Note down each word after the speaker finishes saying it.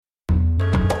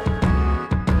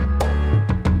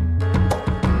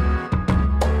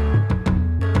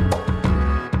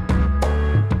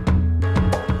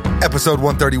Episode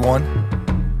 131.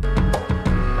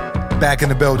 Back in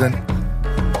the building.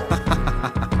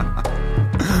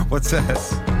 What's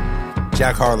this?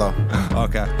 Jack Harlow.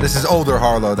 Okay. This is older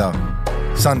Harlow, though.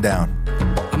 Sundown.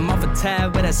 I'm off a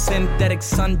tab with a synthetic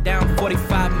sundown.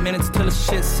 45 minutes till the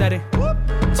shit set it.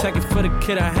 Check it for the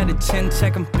kid. I had to chin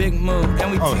check him. Big move.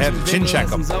 And we had to chin check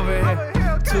him. Over here.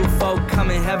 2-4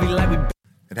 coming heavy like we.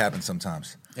 It happens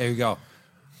sometimes. There you go.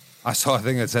 I saw a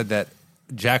thing that said that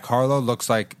Jack Harlow looks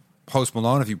like Post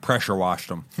Malone if you pressure washed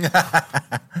him.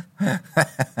 I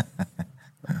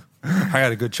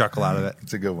got a good chuckle out of it.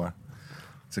 It's a good one.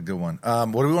 It's a good one.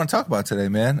 What do we want to talk about today,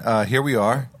 man? Here we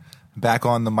are, back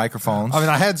on the microphones. I mean,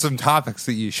 I had some topics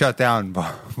that you shut down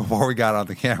before we got on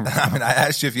the camera. I mean, I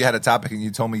asked you if you had a topic, and you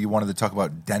told me you wanted to talk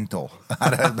about dental. You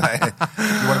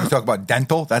wanted to talk about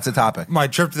dental? That's a topic. My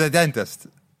trip to the dentist.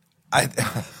 I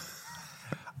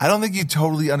don't think you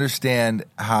totally understand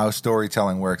how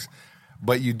storytelling works,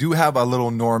 but you do have a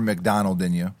little Norm Macdonald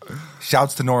in you.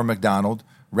 Shouts to Norm Macdonald.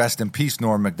 Rest in peace,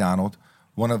 Norm Macdonald.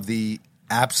 One of the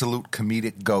absolute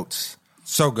comedic goats.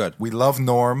 So good. We love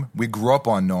Norm. We grew up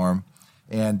on Norm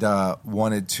and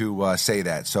wanted to say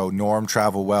that. So, Norm,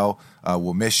 travel well.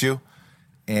 We'll miss you.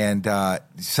 And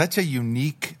such a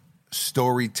unique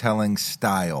storytelling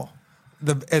style.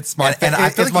 It's my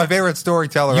favorite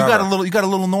storyteller You ever. got a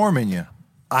little Norm in you.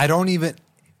 I don't even.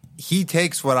 He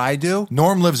takes what I do.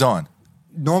 Norm lives on.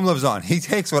 Norm lives on. He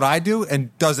takes what I do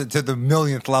and does it to the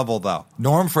millionth level, though.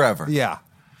 Norm forever. Yeah.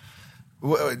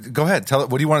 Go ahead. What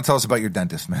do you want to tell us about your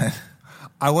dentist, man?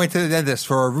 I went to the dentist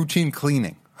for a routine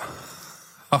cleaning.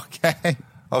 Okay.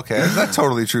 Okay, that's not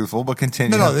totally truthful, but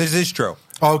continue. No, this is true.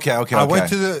 Okay. I went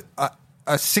to a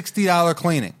 $60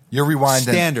 cleaning. You're rewinding.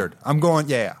 Standard. I'm going,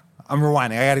 yeah. I'm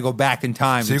rewinding. I got to go back in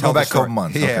time. So you go back a couple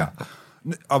months. Yeah. Okay.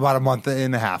 About a month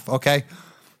and a half. Okay.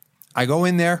 I go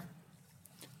in there.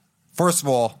 First of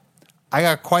all, I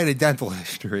got quite a dental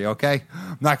history, okay?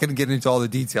 I'm not going to get into all the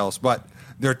details, but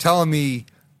they're telling me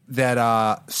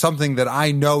that something that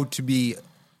I know to be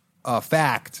a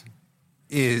fact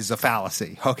is a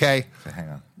fallacy, okay? Hang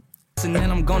on. And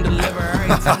then I'm going to deliver every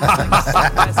time.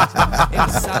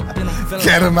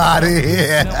 Get him out of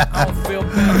here. No, I don't feel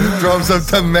bad. Throw some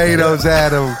tomatoes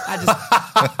at him. I just.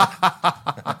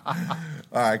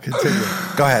 All right, continue.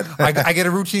 Go ahead. I get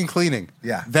a routine cleaning.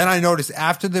 Yeah. Then I notice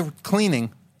after the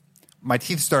cleaning, my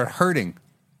teeth start hurting.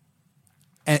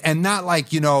 And not like,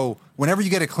 whenever you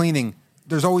get a cleaning,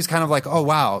 there's always kind of like, oh,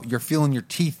 wow, you're feeling your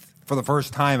teeth for the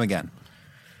first time again.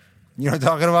 You know what I'm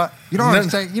talking about? You know what I'm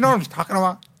saying? You know what I'm talking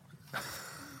about?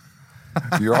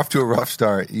 You're off to a rough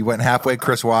start. You went halfway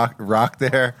Chris Rock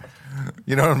there.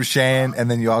 You know what I'm saying? And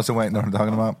then you also went, know what I'm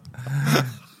talking about?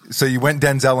 So you went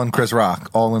Denzel and Chris Rock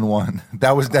all in one.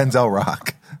 That was Denzel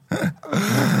Rock.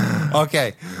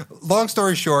 Okay. Long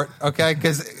story short, okay,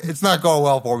 because it's not going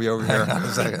well for me over here. Got the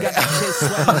kid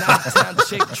sweating out of town.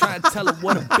 Chick trying to tell her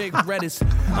what a big red is.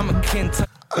 I'm a Kentucky.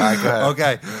 All right, go ahead.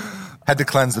 Okay. Had to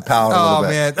cleanse the palate a little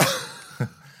bit. Man.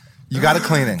 You got a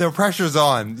cleaning. The pressure's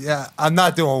on. Yeah, I'm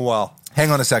not doing well. Hang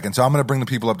on a second. So I'm going to bring the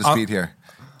people up to speed here.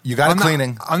 You got a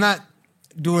cleaning. I'm not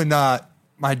doing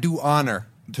my due honor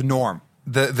to Norm.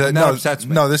 That upsets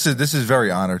me. No, this is very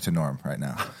honor to Norm right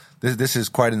now. This is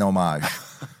quite an homage.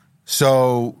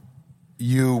 So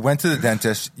you went to the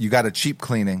dentist. You got a cheap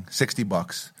cleaning,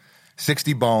 $60,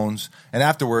 60 bones, and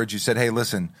afterwards you said, "Hey,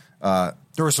 listen, there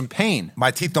was some pain.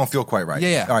 My teeth don't feel quite right.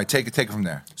 Yeah. All right, take it from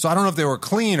there." So I don't know if they were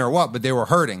clean or what, but they were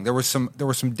hurting. There was some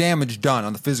damage done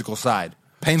on the physical side.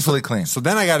 Painfully clean. So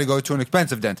then I got to go to an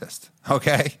expensive dentist.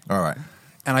 Okay. All right.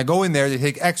 And I go in there. They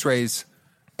take X-rays,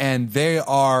 and they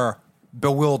are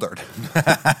bewildered.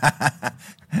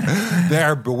 They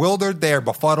are bewildered. They are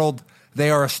befuddled. They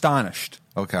are astonished.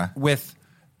 Okay. With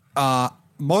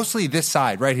mostly this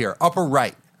side right here, upper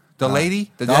right. The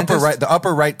lady, the dentist. the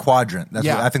upper right quadrant.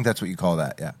 Yeah. I think that's what you call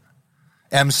that. Yeah.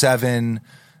 M7,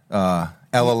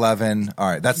 L11. All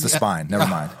right, that's the spine. Never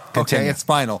mind. Continue. Okay, it's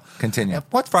spinal. Continue.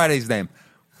 What's Friday's name?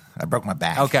 I broke my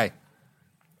back. Okay.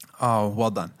 Oh, well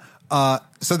done.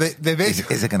 So they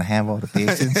basically is it going to have all the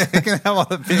fixings? It can have all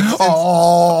the fixings.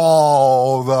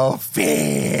 All the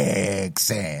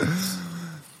fixings.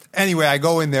 Anyway, I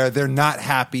go in there. They're not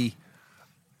happy.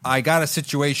 I got a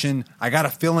situation. I got a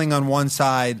filling on one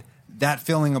side. That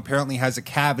filling apparently has a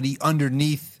cavity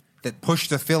underneath that pushed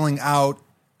the filling out,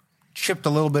 chipped a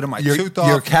little bit of my tooth off.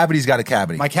 Your cavity's got a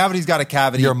cavity. My cavity's got a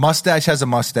cavity. Your mustache has a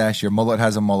mustache. Your mullet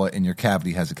has a mullet, and your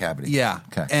cavity has a cavity. Yeah.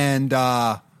 Okay. And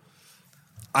I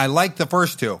like the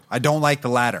first two. I don't like the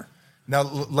latter. Now,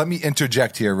 let me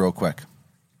interject here real quick.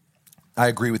 I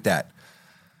agree with that.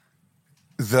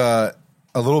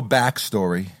 A little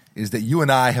backstory is that you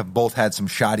and I have both had some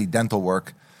shoddy dental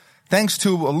work thanks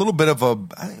to a little bit of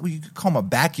you could call him a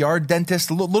backyard dentist,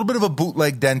 a little bit of a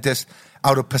bootleg dentist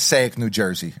out of Passaic, New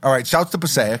Jersey. All right, shouts to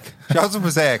Passaic. Shouts to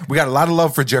Passaic. We got a lot of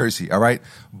love for Jersey, all right?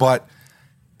 But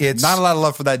it's Not a lot of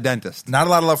love for that dentist. not a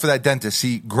lot of love for that dentist.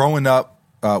 See, growing up,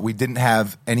 we didn't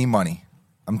have any money.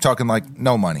 I'm talking like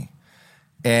no money.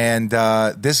 And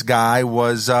this guy he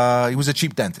was a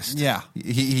cheap dentist. Yeah.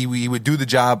 He would do the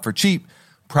job for cheap.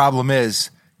 Problem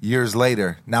is, years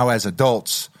later, now as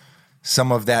adults,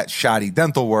 some of that shoddy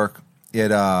dental work,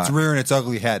 It's rearing its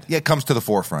ugly head. it comes to the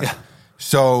forefront. Yeah.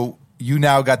 So you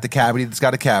now got the cavity that's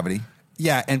got a cavity.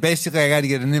 Yeah, and basically I got to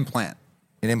get an implant.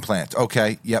 An implant.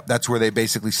 Okay. Yep. That's where they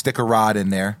basically stick a rod in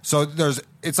there. So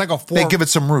it's like a They give it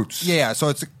some roots. Yeah, so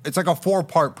it's like a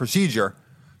 4-part procedure.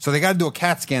 So they got to do a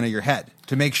CAT scan of your head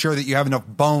to make sure that you have enough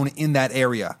bone in that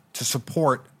area to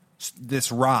support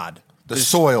this rod. The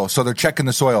soil. So they're checking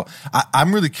the soil.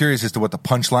 I'm really curious as to what the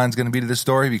punchline is going to be to this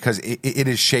story because it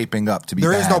is shaping up to be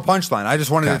There bad. is no punchline. I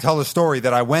just wanted Okay. to tell the story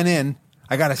that I went in.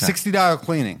 I got a $60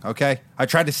 cleaning, okay? I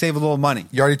tried to save a little money.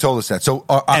 You already told us that. So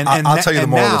I'll tell you the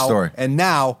moral of the story. And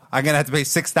now I'm going to have to pay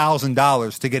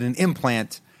 $6,000 to get an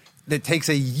implant that takes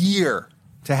a year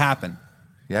to happen.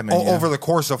 Yeah, man. Over the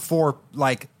course of 4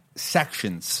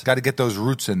 sections. Got to get those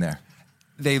roots in there.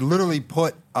 They literally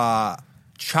put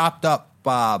chopped up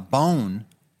bone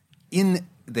in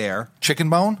there. Chicken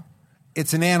bone?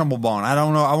 It's an animal bone. I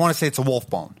don't know. I want to say it's a wolf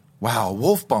bone. Wow,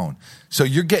 wolf bone. So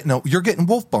you're getting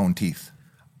wolf bone teeth.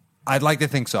 I'd like to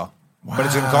think so. But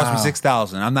it's going to cost me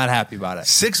 $6,000. I'm not happy about it.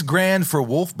 $6,000 for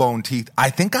wolf bone teeth.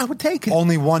 I think I would take it.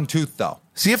 Only one tooth though.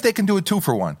 See if they can do a 2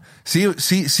 for 1. See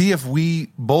if we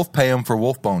both pay them for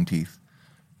wolf bone teeth.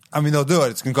 I mean, they'll do it.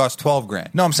 It's going to cost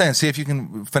 $12,000. No, I'm saying see if you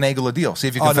can finagle a deal. See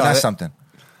if you can finesse something.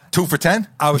 2 for 10?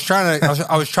 I was trying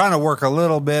to work a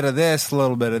little bit of this, a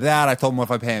little bit of that. I told them if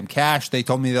I pay them cash, they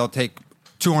told me they'll take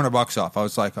 $200 off. I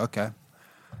was like, okay,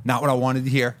 not what I wanted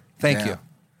to hear. Thank you.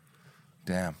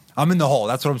 Damn. I'm in the hole.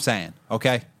 That's what I'm saying.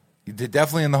 Okay, You're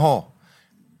definitely in the hole.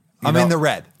 I'm in the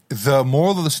red. The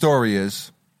moral of the story is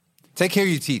Take care of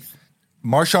your teeth.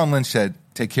 Marshawn Lynch said,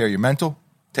 take care of your mental,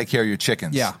 take care of your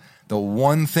chickens. Yeah. The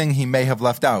one thing he may have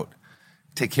left out,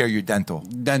 take care of your dental.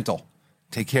 Dental.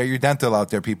 Take care of your dental out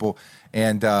there, people.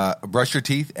 And brush your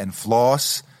teeth and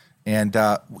floss. And,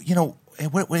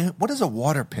 what is a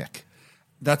water pick?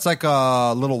 That's like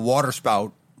a little water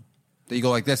spout that you go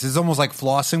like this. It's almost like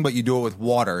flossing, but you do it with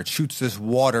water. It shoots this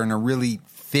water in a really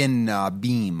thin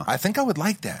beam. I think I would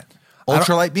like that.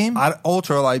 Ultralight beam?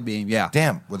 Ultralight beam, yeah.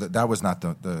 Damn. Well, that was not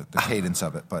the cadence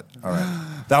of it, but all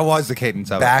right. That was the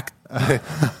cadence of Back.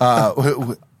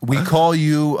 We call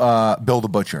you Bill the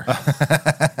Butcher.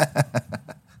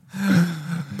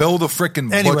 Bill the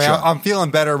frickin' Anyway, Butcher. I'm feeling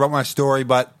better about my story,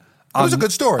 but It was a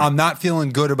good story. I'm not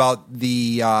feeling good about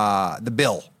the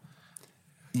bill.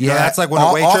 Yeah, That's like when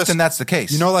a waitress. often that's the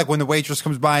case. You know, like when the waitress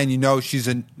comes by and you know she's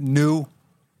a new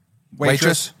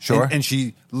waitress, Sure. and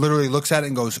she literally looks at it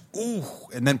and goes, "Ooh,"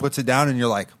 and then puts it down, and you're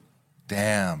like,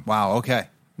 Damn. "Wow, okay,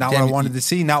 not Damn, what I wanted to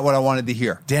see, not what I wanted to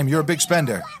hear." Damn, you're a big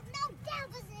spender.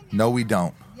 No, we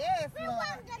don't.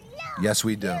 Yes,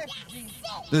 we do.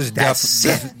 This is That's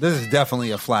it. this is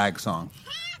definitely a flag song.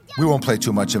 We won't play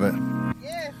too much of it.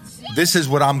 This is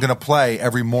what I'm going to play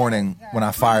every morning when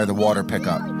I fire the water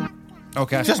pickup.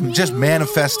 Okay, Just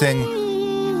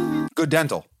manifesting. good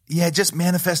dental. Yeah, just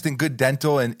manifesting good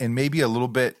dental and maybe a little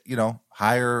bit,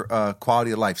 higher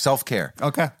quality of life, self-care.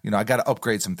 Okay. I got to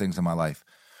upgrade some things in my life.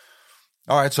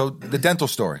 All right, so the dental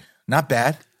story. Not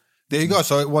bad. There you go.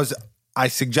 So it was. I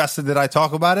suggested that I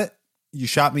talk about it. You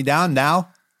shot me down. Now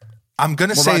I'm going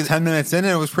to we're say about 10 minutes in,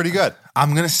 and it was pretty good.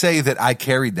 I'm going to say that I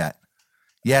carried that.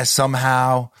 Yeah,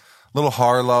 somehow, little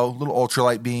Harlow, little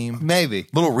ultralight beam, Maybe.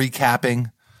 little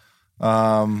recapping.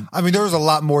 I mean, there was a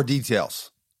lot more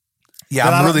details. Yeah,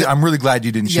 I'm really glad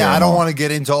you didn't share. Yeah, I them don't all. want to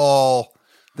get into all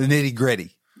the nitty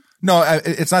gritty. No,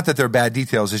 it's not that they're bad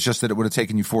details. It's just that it would have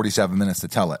taken you 47 minutes to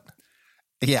tell it.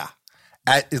 Yeah.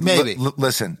 Maybe.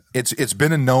 Listen, it's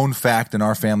been a known fact in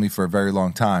our family for a very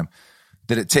long time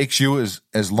that it takes you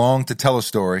as long to tell a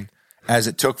story as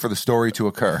it took for the story to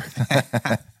occur.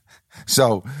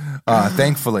 So,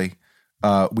 thankfully,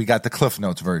 we got the Cliff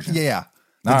Notes version. Yeah.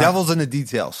 The devil's in the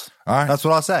details. All right. That's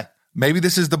what I'll say. Maybe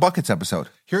this is the Buckets episode.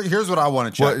 Here's what I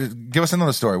want to check. Well, give us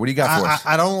another story. What do you got for us?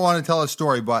 I don't want to tell a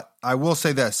story, but I will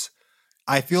say this.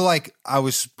 I feel like I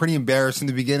was pretty embarrassed in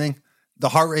the beginning. The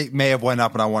heart rate may have went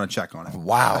up, and I want to check on it.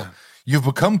 Wow. You've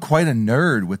become quite a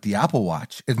nerd with the Apple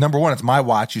Watch. Number one, it's my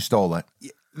watch. You stole it.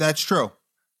 That's true.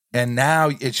 And now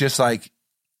it's just like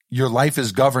your life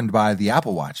is governed by the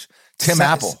Apple Watch.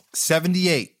 Apple.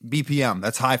 78 BPM.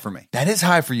 That's high for me. That is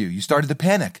high for you. You started to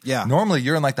panic. Yeah. Normally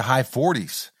you're in like the high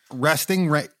 40s. resting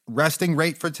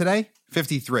rate for today,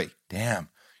 53. Damn.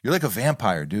 You're like a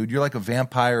vampire, dude. You're like a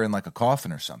vampire in like a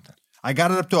coffin or something. I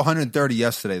got it up to 130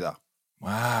 yesterday, though.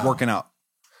 Wow. Working out.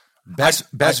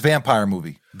 Best vampire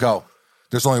movie. Go.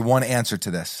 There's only one answer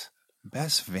to this.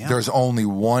 Best vampire. There's only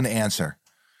one answer.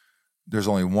 There's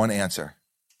only one answer.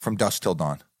 From Dusk Till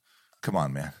Dawn. Come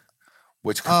on, man.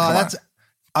 Come on.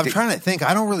 I'm trying to think.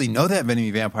 I don't really know that many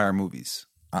vampire movies.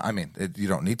 I mean, you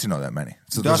don't need to know that many.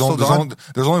 So Dusk Till Dawn?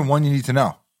 There's only one you need to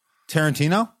know.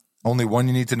 Tarantino? Only one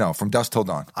you need to know. From Dusk Till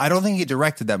Dawn. I don't think he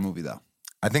directed that movie, though.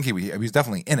 I think he was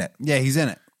definitely in it. Yeah, he's in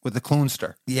it with the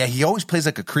Kloonster. Yeah, he always plays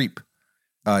like a creep.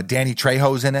 Danny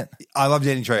Trejo's in it. I love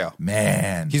Danny Trejo.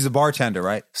 Man. He's the bartender,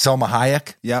 right? Selma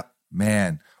Hayek. Yeah.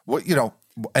 Man. What,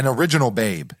 an original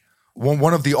babe.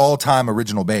 One of the all-time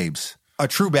original babes. A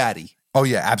true baddie. Oh,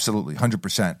 yeah, absolutely.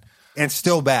 100%. And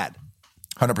still bad.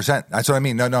 100%. That's what I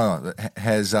mean. No.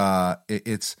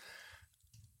 It's,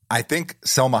 I think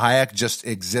Selma Hayek just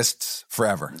exists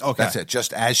forever. Okay. That's it.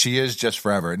 Just as she is, just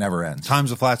forever. It never ends.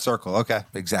 Time's a flat circle. Okay.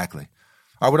 Exactly.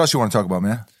 All right, what else you want to talk about,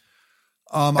 man?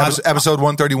 I Episode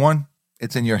 131,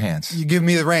 it's in your hands. You give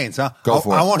me the reins, huh? Go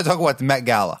for it. I want to talk about the Met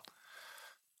Gala.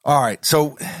 All right,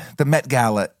 so the Met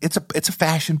Gala, it's a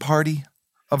fashion party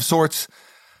of sorts.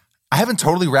 I haven't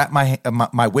totally wrapped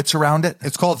my wits around it.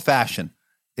 It's called fashion.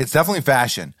 It's definitely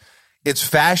fashion. It's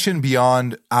fashion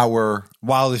beyond our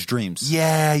wildest dreams.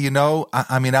 Yeah,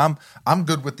 I mean, I'm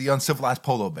good with the uncivilized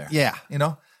polo bear. Yeah,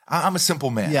 I'm a simple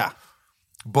man. Yeah,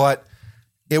 but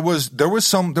there was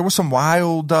some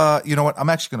wild. You know what? I'm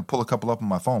actually going to pull a couple up on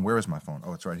my phone. Where is my phone?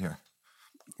 Oh, it's right here.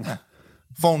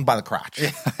 Phone by the crotch.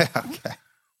 Yeah, okay.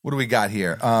 What do we got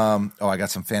here? I got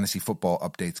some fantasy football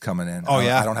updates coming in. Oh,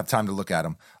 yeah? I don't have time to look at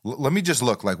them. Let me just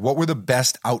look. Like, what were the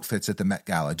best outfits at the Met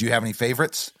Gala? Do you have any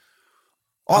favorites?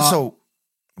 Also,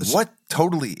 what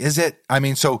totally is it? I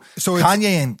mean, so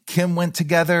Kanye and Kim went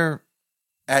together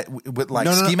with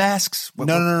ski masks?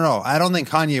 No. I don't think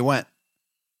Kanye went.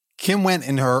 Kim went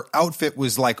and her outfit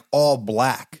was like all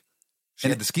black. She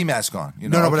had the ski mask on.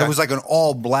 But it was like an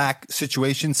all black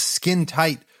situation, skin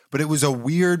tight. But it was a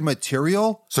weird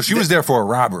material. So she was there for a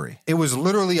robbery. It was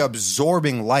literally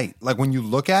absorbing light. Like when you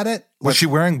look at it. Was she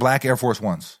wearing black Air Force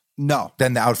Ones? No.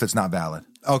 Then the outfit's not valid.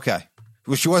 Okay.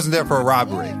 Well, she wasn't there for a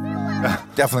robbery.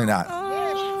 Definitely not.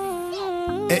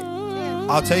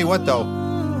 I'll tell you what,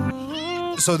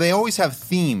 though. So they always have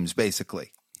themes,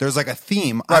 basically. There's like a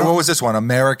theme. Right, what was this one?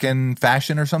 American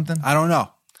fashion or something? I don't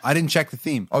know. I didn't check the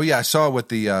theme. Oh, yeah. I saw what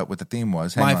the theme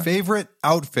was. Hang My on. favorite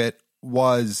outfit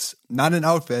was not an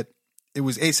outfit. It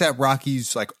was A$AP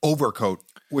Rocky's like overcoat,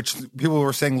 which people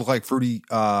were saying looked like fruity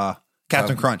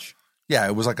Captain Crunch. Yeah,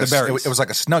 it was like it was like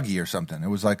a Snuggie or something. It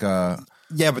was like a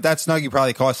but that Snuggie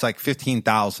probably cost like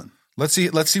 $15,000. Let's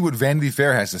see what Vanity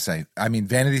Fair has to say. I mean,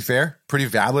 Vanity Fair, pretty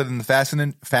valid in the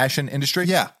fashion industry.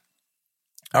 Yeah.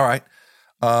 All right.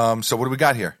 So what do we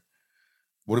got here?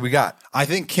 What do we got? I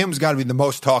think Kim's got to be the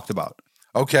most talked about.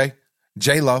 Okay.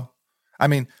 J-Lo. I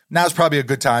mean, now's probably a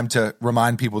good time to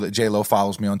remind people that J-Lo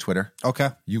follows me on Twitter. Okay.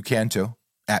 You can too,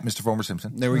 at Mr. Former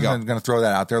Simpson. There we go. I'm going to throw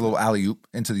that out there, a little alley-oop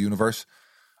into the universe.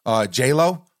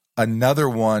 J-Lo, another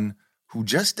one who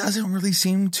just doesn't really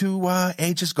seem to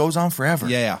age, just goes on forever.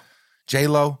 Yeah.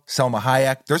 J-Lo, Selma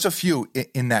Hayek. There's a few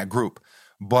in that group.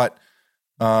 But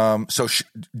so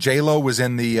J-Lo was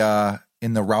in the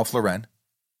Ralph Lauren.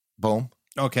 Boom.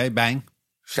 Okay, bang.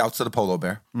 Shouts to the Polo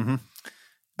Bear. Mm-hmm.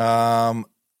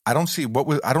 I don't see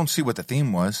what the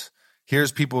theme was.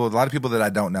 Here's a lot of people that I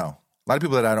don't know.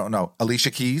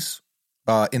 Alicia Keys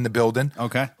in the building.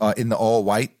 Okay. In the all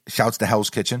white. Shouts to Hell's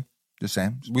Kitchen. Just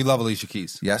saying. We love Alicia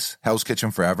Keys. Yes, Hell's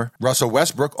Kitchen forever. Russell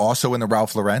Westbrook also in the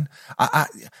Ralph Lauren. I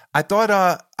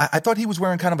thought he was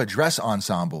wearing kind of a dress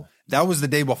ensemble. That was the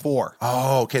day before.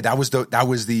 Oh, okay. That was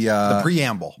the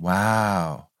preamble.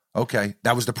 Wow. Okay,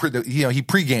 that was he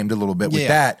pre-gamed a little bit with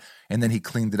that, and then he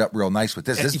cleaned it up real nice with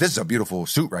this. This is a beautiful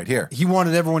suit right here. He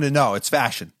wanted everyone to know it's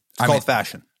fashion. It's called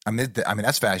fashion. I mean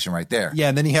that's fashion right there. Yeah,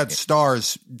 and then he had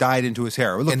stars dyed into his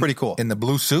hair. It looked pretty cool. In the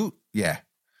blue suit, yeah.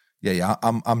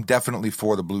 I'm definitely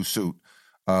for the blue suit.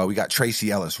 We got Tracy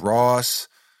Ellis Ross,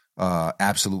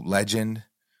 absolute legend.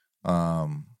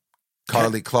 Carly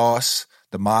Kloss,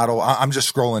 the model. I'm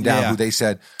just scrolling down who they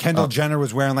said. Kendall Jenner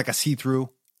was wearing like a see-through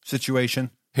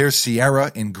situation. Here's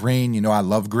Sierra in green. I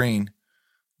love green.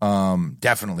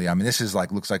 Definitely. I mean, this is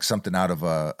looks like something out of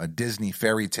a Disney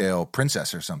fairy tale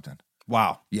princess or something.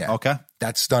 Wow. Yeah. Okay.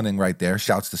 That's stunning right there.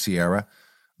 Shouts to Sierra.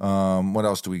 What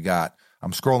else do we got?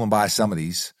 I'm scrolling by some of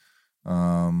these.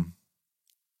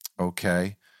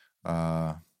 Okay.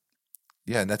 Yeah,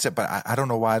 and that's it. But I don't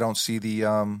know why I don't see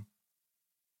the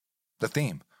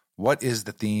theme. What is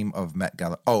the theme of Met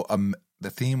Gala? Oh, the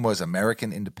theme was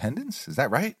American independence. Is that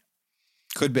right?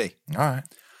 Could be. All right.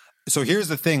 So here's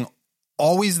the thing.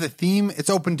 Always the theme,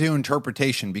 it's open to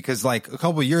interpretation because like a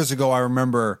couple of years ago, I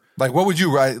remember. Like, what would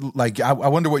you write? Like, I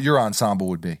wonder what your ensemble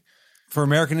would be. For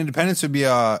American independence, it would be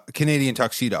a Canadian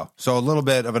tuxedo. So a little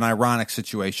bit of an ironic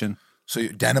situation. So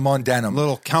denim on denim. A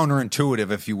little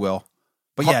counterintuitive, if you will.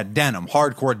 But yeah, denim,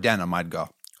 hardcore denim, I'd go.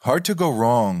 Hard to go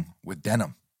wrong with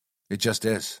denim. It just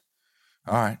is.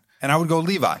 All right. And I would go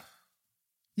Levi.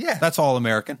 Yeah. That's all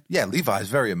American. Yeah, Levi's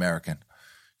very American.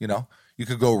 You know, you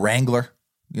could go Wrangler,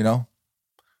 you know,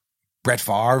 Brett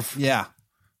Favre. Yeah.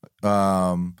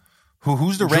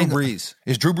 Who's the Drew Wrangler? Brees.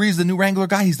 Is Drew Brees the new Wrangler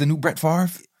guy? He's the new Brett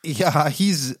Favre? Yeah, I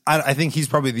think he's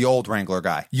probably the old Wrangler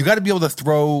guy. You got to be able to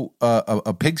throw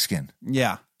a pigskin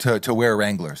Yeah. to wear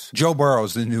Wranglers. Joe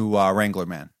Burrow's the new Wrangler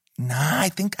man. Nah, I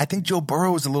think Joe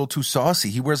Burrow is a little too saucy.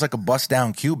 He wears like a bust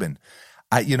down Cuban.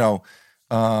 I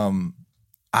don't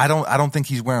think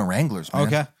he's wearing Wranglers, man.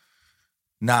 Okay.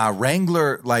 Nah,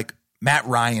 Wrangler, like Matt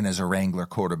Ryan is a Wrangler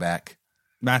quarterback.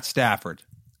 Matt Stafford.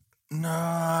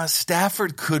 Nah,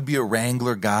 Stafford could be a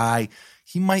Wrangler guy.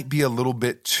 He might be a little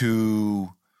bit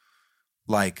too,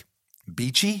 like,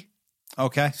 beachy.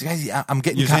 Okay. So, I'm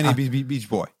getting You're saying he'd be Beach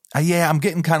Boy. Yeah, I'm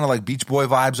getting kind of like Beach Boy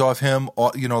vibes off him.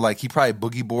 You know, like he probably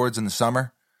boogie boards in the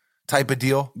summer type of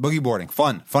deal. Boogie boarding.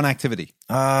 Fun activity.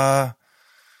 Damn,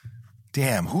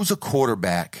 who's a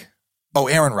quarterback? Oh,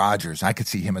 Aaron Rodgers. I could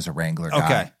see him as a Wrangler guy.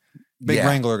 Okay. Big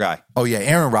Wrangler guy. Oh, yeah,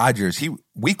 Aaron Rodgers.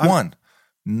 Week one.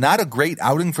 Not a great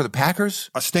outing for the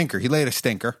Packers. A stinker. He laid a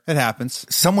stinker. It happens.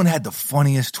 Someone had the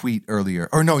funniest tweet earlier.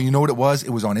 Or no, you know what it was? It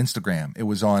was on Instagram. It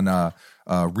was on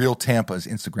Real Tampa's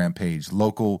Instagram page.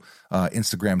 Local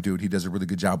Instagram dude. He does a really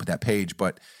good job with that page.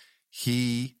 But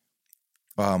he,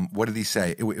 what did he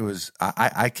say? It was,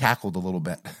 I cackled a little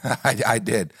bit. I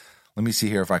did. Let me see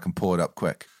here if I can pull it up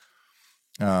quick.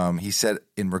 He said,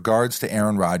 in regards to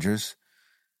Aaron Rodgers,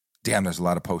 damn, there's a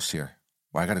lot of posts here.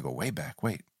 Well, I got to go way back.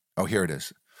 Wait. Oh, here it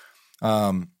is.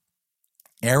 Aaron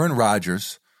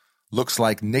Rodgers looks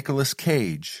like Nicolas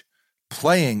Cage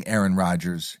playing Aaron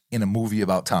Rodgers in a movie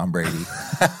about Tom Brady.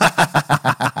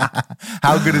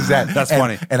 How good is that? That's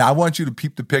funny. And I want you to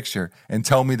peep the picture and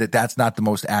tell me that that's not the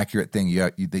most accurate thing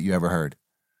that you ever heard.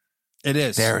 It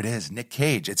is. There it is. Nick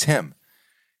Cage. It's him.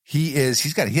 He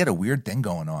had a weird thing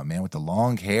going on, man, with the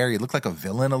long hair. He looked like a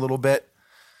villain a little bit.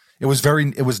 It was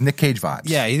Nick Cage vibes.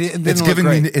 Yeah,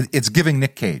 it's giving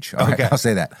Nick Cage. All right, Okay. I'll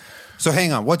say that. So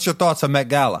hang on. What's your thoughts on Met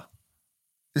Gala?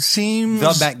 It seems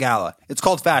The Met Gala. It's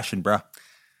called fashion, bro.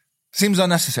 seems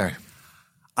unnecessary.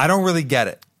 I don't really get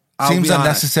it. I'll Seems be honest.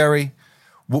 unnecessary.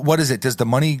 What is it? Does the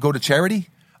money go to charity?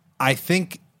 I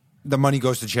think the money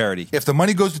goes to charity. If the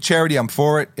money goes to charity, I'm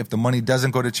for it. If the money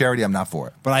doesn't go to charity, I'm not for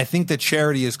it. But I think the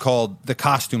charity is called the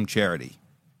costume charity.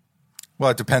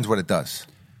 Well, it depends what it does.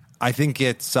 I think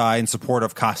it's in support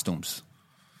of costumes.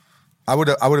 I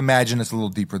would imagine it's a little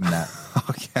deeper than that.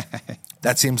 Okay.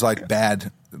 That seems like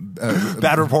bad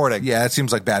reporting. Yeah, that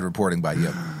seems like bad reporting by you.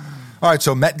 All right,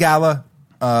 so Met Gala.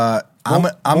 I'm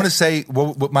going to say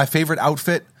what my favorite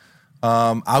outfit.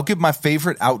 I'll give my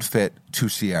favorite outfit to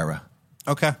Sierra.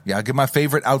 Okay. Yeah, I'll give my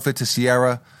favorite outfit to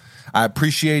Sierra. I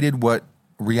appreciated what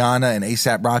Rihanna and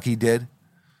A$AP Rocky did.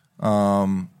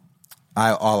 I'll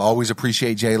always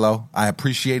appreciate J-Lo. I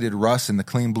appreciated Russ in the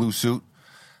clean blue suit.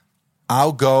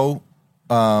 I'll go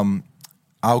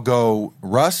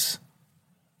Russ,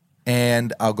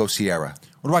 and I'll go Sierra.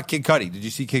 What about Kid Cudi? Did you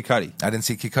see Kid Cudi? I didn't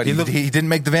see Kid Cudi. He didn't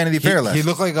make the Vanity Fair list. He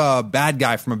looked like a bad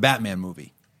guy from a Batman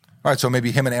movie. All right, so maybe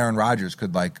him and Aaron Rodgers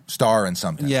could like star in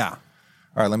something. Yeah. All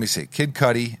right, let me see. Kid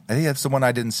Cudi. I think that's the one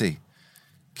I didn't see.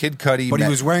 Kid Cudi. But he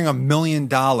was wearing a $1 million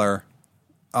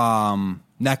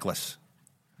necklace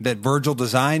that Virgil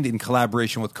designed in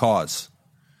collaboration with Cause.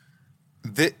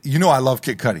 I love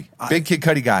Kid Cudi. Big Kid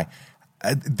Cudi guy.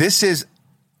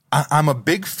 I'm a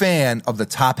big fan of the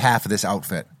top half of this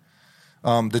outfit.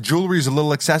 The jewelry is a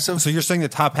little excessive. So you're saying the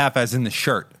top half as in the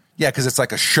shirt? Yeah, because it's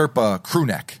like a Sherpa crew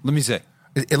neck. Let me see.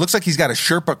 It looks like he's got a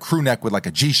Sherpa crew neck with like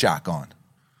a G-Shock on.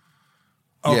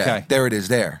 Okay. Yeah, there it is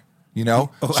there. You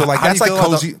know? So like How do that's you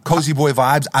like feel cozy boy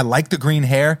vibes. I like the green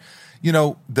hair. You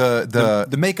know, the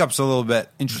makeup's a little bit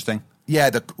interesting. Yeah,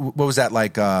 what was that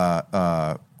like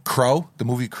Crow? The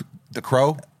movie The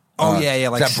Crow? Oh yeah,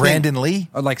 like is that Sting. Brandon Lee?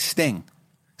 Or like Sting.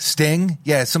 Sting?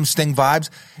 Yeah, some Sting vibes.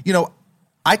 You know,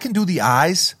 I can do the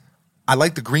eyes. I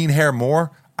like the green hair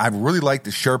more. I really like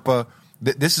the Sherpa.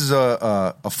 This is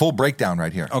a full breakdown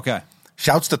right here. Okay.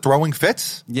 Shouts to Throwing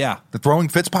Fits. Yeah. The Throwing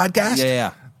Fits podcast.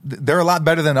 Yeah. They're a lot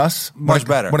better than us. Much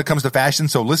better. When it comes to fashion.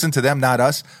 So listen to them, not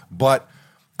us. But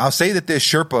I'll say that this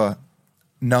Sherpa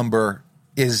number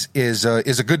is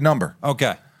a good number.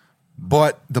 Okay.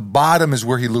 But the bottom is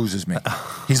where he loses me.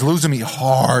 He's losing me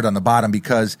hard on the bottom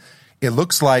because it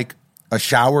looks like a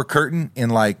shower curtain in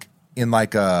like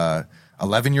a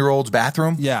 11-year-old's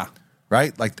bathroom. Yeah.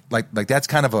 Right? Like that's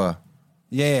kind of a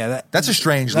that's a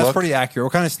strange look. That's pretty accurate.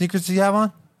 What kind of sneakers does he have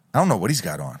on? I don't know what he's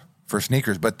got on for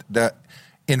sneakers, but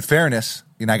in fairness,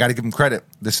 I got to give him credit.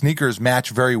 The sneakers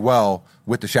match very well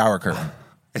with the shower curtain.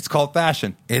 It's called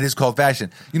fashion. It is called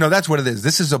fashion. That's what it is.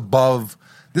 This is above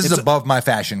my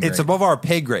fashion grade. It's above our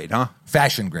pay grade, huh?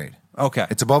 Fashion grade. Okay.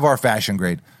 It's above our fashion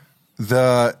grade.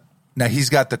 Now he's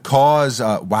got the cause.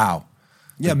 Wow.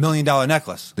 Yeah, $1 million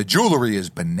necklace. The jewelry is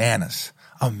bananas.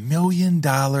 $1 million.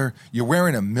 You're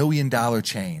wearing $1 million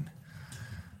chain.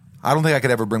 I don't think I could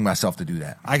ever bring myself to do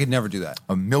that. I could never do that.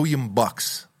 $1 million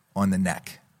on the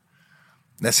neck.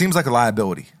 That seems like a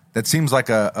liability. That seems like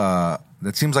a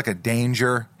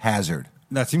danger hazard.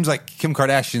 That seems like Kim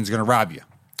Kardashian's going to rob you.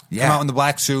 Yeah. Come out in the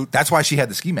black suit. That's why she had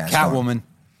the ski mask Catwoman.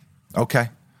 on. Okay.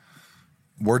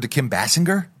 Word to Kim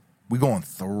Basinger. We going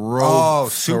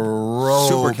throwback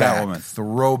Catwoman.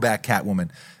 Throwback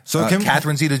Catwoman. So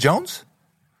Catherine Zeta-Jones?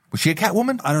 Was she a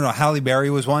Catwoman? I don't know. Halle Berry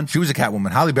was one. She was a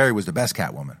Catwoman. Halle Berry was the best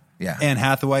Catwoman. Yeah. Anne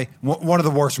Hathaway. One of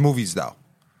the worst movies, though.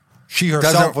 She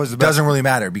herself was the best. Doesn't really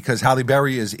matter because Halle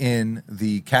Berry is in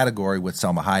the category with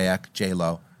Selma Hayek,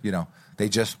 J-Lo. They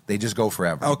just go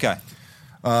forever. Okay.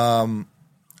 All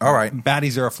right.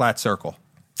 Baddies are a flat circle.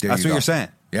 That's what you're saying.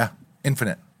 Yeah.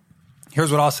 Infinite.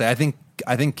 Here's what I'll say. I think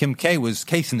Kim K was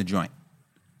casing the joint.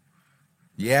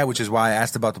 Yeah, which is why I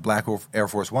asked about the black Air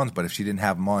Force Ones, but if she didn't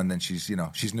have them on, then she's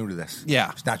new to this.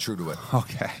 Yeah. She's not true to it.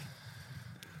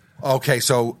 Okay,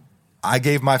 so I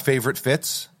gave my favorite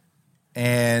fits,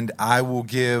 and I will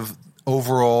give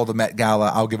overall the Met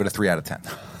Gala, I'll give it a 3 out of 10.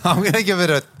 I'm gonna give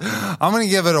it a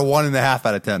 1.5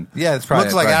 out of 10. Yeah, it's probably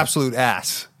looks like absolute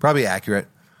ass. Probably accurate.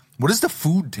 What does the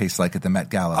food taste like at the Met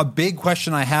Gala? A big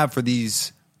question I have for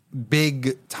these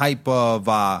big type of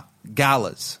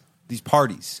galas, these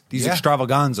parties, these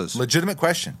extravaganzas. Legitimate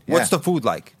question. Yeah. What's the food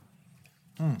like?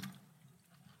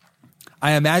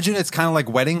 I imagine it's kind of like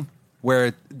wedding,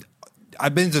 where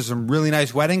I've been to some really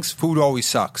nice weddings. Food always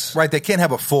sucks. Right, they can't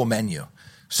have a full menu.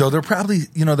 So they're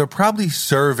probably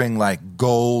serving like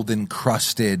gold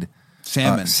encrusted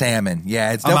salmon. Salmon.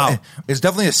 Yeah, it's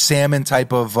definitely a salmon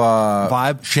type of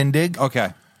vibe shindig.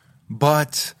 Okay.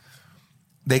 But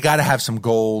they got to have some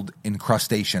gold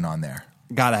incrustation on there.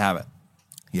 Got to have it.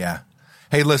 Yeah.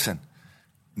 Hey, listen,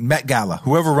 Met Gala.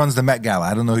 Whoever runs the Met Gala,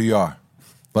 I don't know who you are,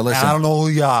 but listen, I don't know who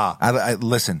you are.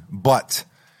 Listen, but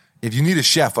if you need a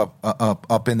chef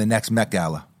up in the next Met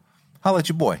Gala, holla at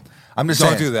your boy. I'm just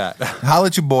saying. Don't do that. Holla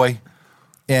at your boy.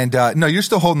 And no, you're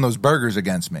still holding those burgers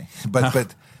against me.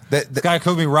 But this guy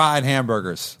cooked me rotten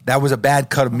hamburgers. That was a bad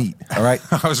cut of meat. All right,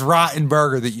 it was rotten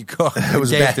burger that you cooked. It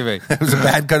was bad to me. It was a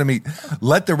bad cut of meat.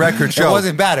 Let the record show. It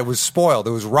wasn't bad. It was spoiled.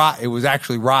 It was rot. It was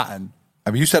actually rotten. I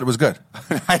mean, you said it was good.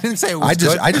 I didn't say it was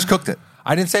good. I just cooked it.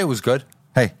 I didn't say it was good.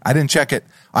 Hey, I didn't check it.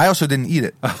 I also didn't eat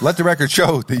it. Let the record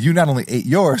show that you not only ate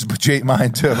yours, but you ate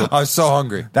mine too. I was so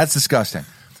hungry. That's disgusting.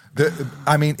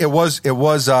 It was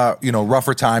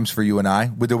rougher times for you and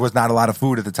I. There was not a lot of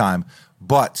food at the time,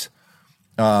 but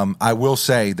I will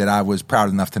say that I was proud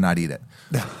enough to not eat it.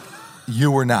 You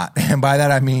were not, and by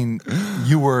that I mean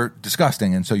you were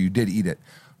disgusting, and so you did eat it.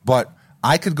 But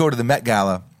I could go to the Met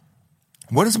Gala.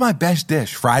 What is my best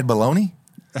dish? Fried bologna?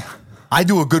 I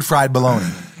do a good fried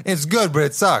bologna. It's good, but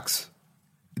it sucks.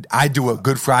 I do a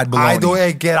good fried bologna.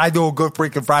 I do a good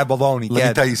freaking fried bologna. Let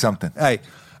me tell you something. Hey,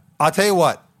 I'll tell you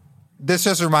what. This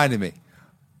just reminded me.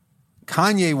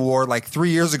 Kanye wore like 3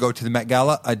 years ago to the Met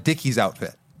Gala a Dickies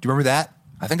outfit. Do you remember that?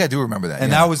 I think I do remember that.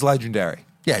 And that was legendary.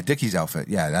 Yeah, Dickies outfit.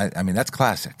 Yeah, I mean, that's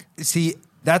classic. See,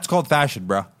 that's called fashion,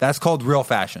 bro. That's called real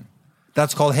fashion.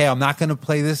 That's called, hey, I'm not going to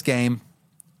play this game.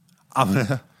 I'm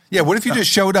gonna. Yeah, what if you just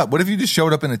showed up? What if you just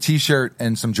showed up in a T-shirt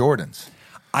and some Jordans?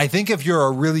 I think if you're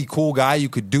a really cool guy, you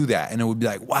could do that, and it would be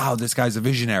like, wow, this guy's a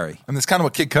visionary. I mean, that's kind of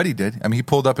what Kid Cudi did. I mean, he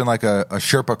pulled up in like a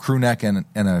Sherpa crew neck and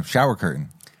a shower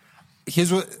curtain.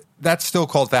 That's still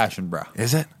called fashion, bro.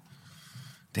 Is it?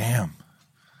 Damn.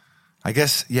 I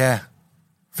guess, yeah.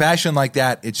 Fashion like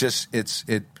that,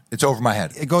 it's over my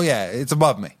head. It's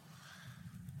above me.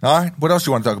 All right, what else do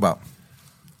you want to talk about?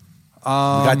 We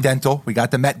got dental. We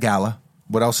got the Met Gala.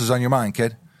 What else is on your mind,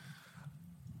 kid?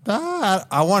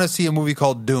 I want to see a movie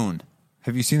called Dune.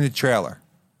 Have you seen the trailer?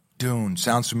 Dune.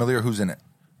 Sounds familiar. Who's in it?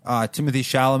 Timothée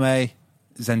Chalamet,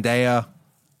 Zendaya.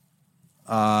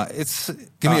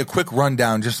 Give me a quick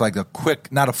rundown, just like a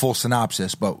quick, not a full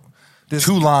synopsis, but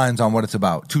 2 lines on what it's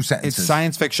about. 2 sentences. It's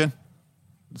science fiction.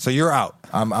 So you're out.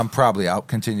 I'm probably out.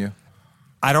 Continue.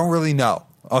 I don't really know.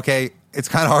 Okay, it's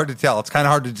kind of hard to tell. It's kind of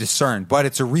hard to discern, but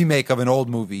it's a remake of an old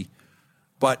movie.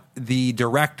 But the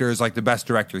director is like the best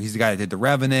director. He's the guy that did The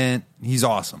Revenant. He's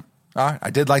awesome. All right. I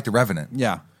did like The Revenant.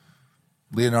 Yeah.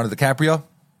 Leonardo DiCaprio,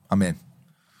 I'm in.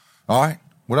 All right.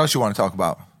 What else you want to talk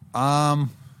about?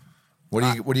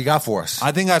 What do you got for us?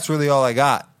 I think that's really all I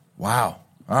got. Wow.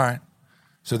 All right.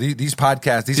 So these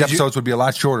podcasts, these episodes would be a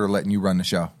lot shorter letting you run the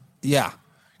show. Yeah.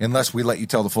 Unless we let you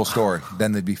tell the full story.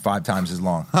 Then they'd be 5 times as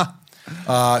long.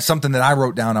 Something that I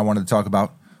wrote down I wanted to talk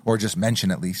about, or just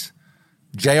mention at least.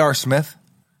 J.R. Smith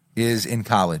is in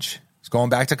college. He's going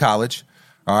back to college.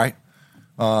 All right.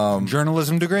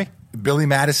 Journalism degree? Billy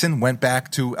Madison went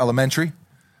back to elementary.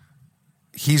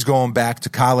 He's going back to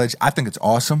college. I think it's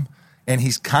awesome. And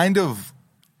he's kind of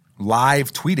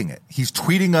live tweeting it. He's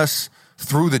tweeting us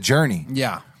through the journey.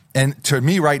 Yeah. And to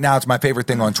me right now, it's my favorite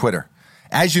thing on Twitter.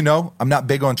 As you know, I'm not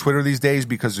big on Twitter these days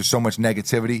because there's so much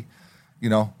negativity. You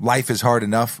know, life is hard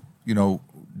enough, you know,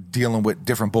 dealing with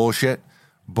different bullshit.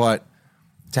 But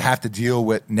to have to deal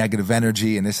with negative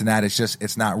energy and this and that,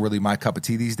 it's not really my cup of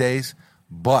tea these days.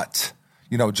 But,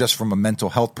 you know, just from a mental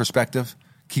health perspective,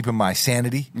 keeping my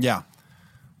sanity. Yeah.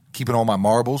 Keeping all my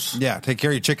marbles. Yeah, take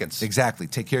care of your chickens. Exactly.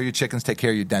 Take care of your chickens, take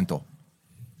care of your dental.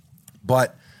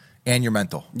 And your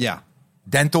mental. Yeah.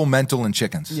 Dental, mental, and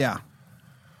chickens. Yeah.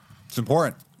 It's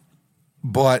important.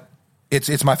 But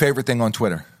it's my favorite thing on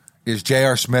Twitter is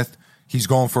J.R. Smith. He's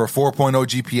going for a 4.0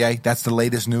 GPA. That's the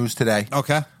latest news today.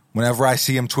 Okay. Whenever I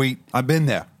see him tweet. I've been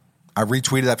there. I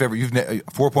retweeted that favorite. You've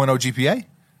 4.0 GPA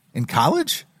in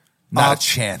college? Not a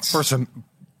chance.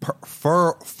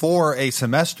 For a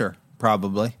semester,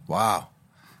 probably. Wow.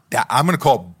 I'm going to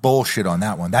call bullshit on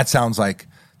that one. That sounds like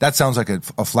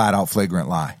a flat out flagrant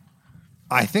lie.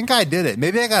 I think I did it.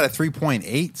 Maybe I got a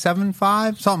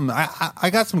 3.875, something. I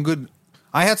got some good.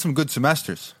 I had some good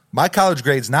semesters. My college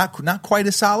grade's not quite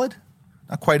as solid,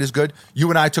 not quite as good. You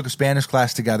and I took a Spanish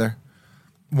class together.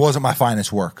 Wasn't my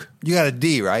finest work. You got a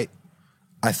D, right?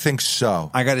 I think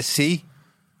so. I got a C.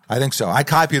 I think so. I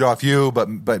copied off you, but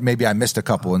maybe I missed a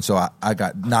couple, and so I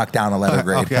got knocked down a letter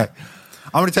grade. Okay.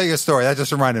 I'm going to tell you a story. That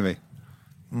just reminded me.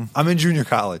 I'm in junior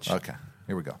college. Okay,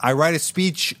 here we go. I write a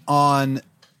speech on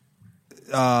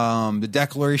the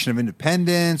Declaration of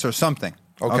Independence or something.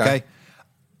 Okay.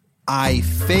 I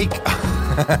fake.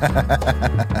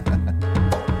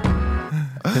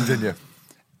 Continue.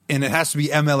 And it has to be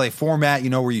MLA format, you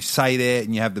know, where you cite it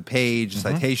and you have the page,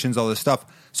 citations, all this stuff.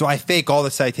 So I fake all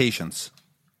the citations.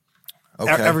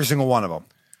 Okay. Every single one of them.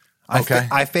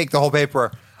 I fake the whole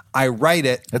paper. I write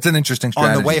it. That's an interesting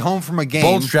strategy. On the way home from a game.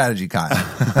 Bold strategy, Kyle.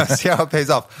 See how it pays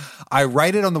off. I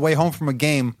write it on the way home from a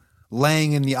game,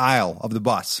 laying in the aisle of the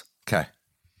bus. Okay.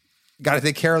 Got to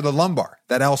take care of the lumbar,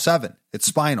 that L7. It's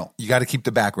spinal. You got to keep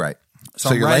the back right. So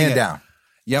I'm you're laying down.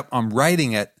 Yep, I'm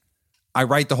writing it. I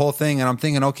write the whole thing, and I'm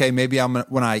thinking, okay, maybe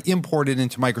when I import it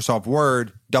into Microsoft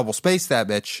Word, double space that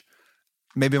bitch,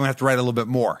 maybe I'm going to have to write a little bit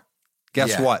more.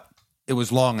 Guess what? It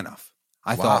was long enough.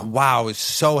 I thought, wow, I was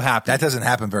so happy. That doesn't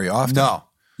happen very often. No.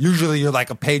 Usually you're like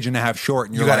a page and a half short.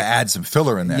 And you got to add some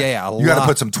filler in there. Yeah, you got to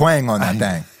put some twang on that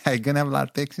thing. Hey, you're going to have a lot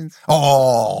of fixings?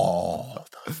 Oh,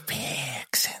 the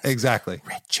fixings. Exactly.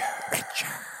 Richer.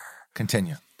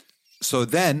 Continue. So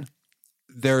then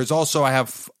there's also, I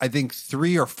have, I think,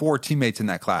 3 or 4 teammates in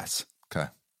that class. Okay.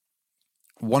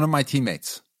 One of my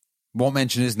teammates, won't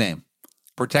mention his name,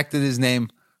 protected his name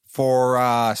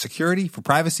for security, for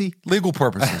privacy. Legal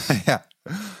purposes. Yeah.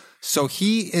 So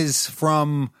he is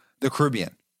from the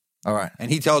Caribbean. All right. And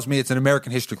he tells me it's an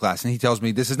American history class. And he tells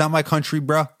me, this is not my country,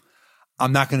 bro.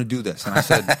 I'm not going to do this. And I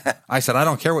said, I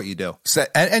don't care what you do. So,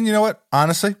 and you know what?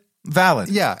 Honestly, valid.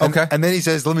 Yeah. Okay. And then he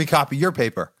says, let me copy your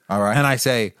paper. All right. And I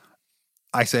say,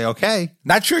 okay.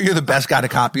 Not sure you're the best guy to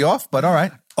copy off, but all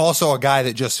right. Also a guy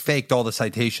that just faked all the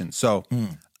citations. So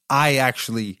I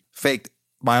actually faked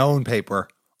my own paper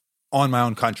on my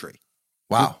own country.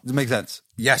 Wow. Does it make sense?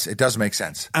 Yes, it does make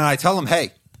sense. And I tell him,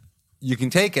 hey, you can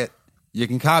take it. You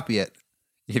can copy it.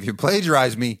 If you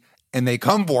plagiarize me and they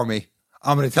come for me,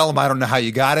 I'm going to tell them I don't know how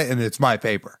you got it and it's my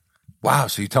paper. Wow.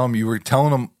 So you were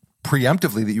telling them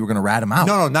preemptively that you were going to rat him out.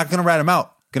 No, not going to rat him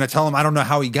out. Going to tell him I don't know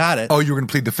how he got it. Oh, you were going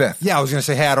to plead the fifth. Yeah, I was going to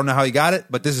say, hey, I don't know how he got it,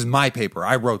 but this is my paper.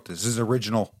 I wrote this. This is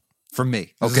original from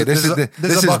me. This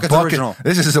is Bucket's original.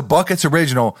 This is a Bucket's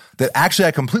original that actually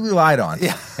I completely lied on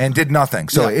and did nothing.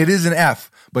 So it is an F,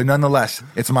 but nonetheless,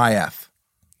 it's my F.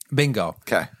 Bingo.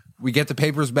 Okay. We get the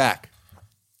papers back.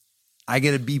 I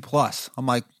get a B+. I'm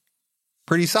like,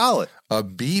 pretty solid. A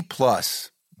B+.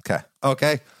 Okay.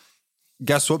 Okay.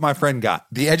 Guess what my friend got?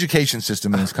 The education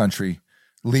system in this country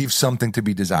leaves something to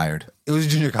be desired. It was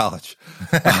junior college.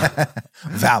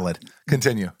 Valid.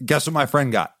 Continue. Guess what my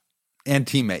friend got? and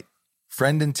teammate.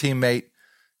 Friend and teammate.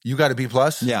 You got a B+?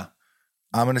 Yeah.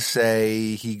 I'm going to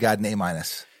say he got an A-.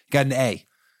 Got an A.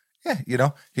 Yeah, you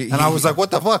know. And I was like,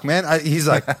 what the fuck, man? He's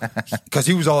like, because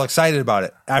he was all excited about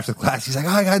it after the class. He's like, oh,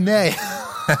 I got an A.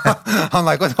 I'm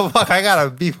like, what the fuck? I got a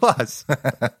B+.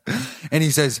 And he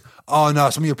says, oh,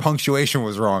 no, some of your punctuation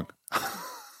was wrong.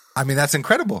 I mean, that's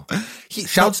incredible.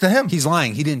 Shouts to him. He's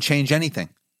lying. He didn't change anything.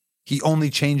 He only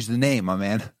changed the name, my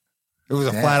man. It was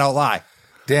a flat out lie.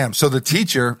 Damn. So the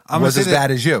teacher was as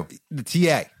bad as you. The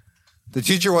TA. The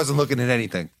teacher wasn't looking at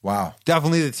anything. Wow.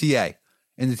 Definitely the TA.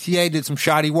 And the TA did some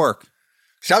shoddy work.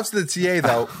 Shouts to the TA,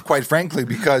 though, quite frankly,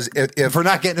 because if for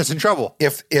not getting us in trouble.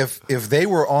 If they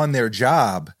were on their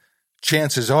job,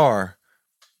 chances are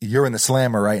you're in the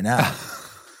slammer right now.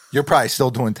 You're probably still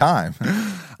doing time.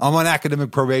 I'm on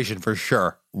academic probation for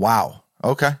sure. Wow.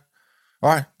 Okay.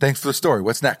 All right. Thanks for the story.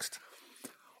 What's next?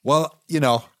 Well, you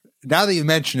know, now that you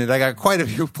mention it, I got quite a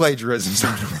few plagiarisms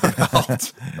under my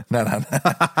belt. No.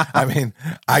 I mean,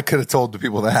 I could have told the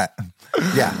people that.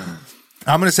 Yeah.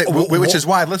 I'm going to say, which is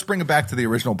why, let's bring it back to the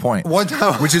original point. One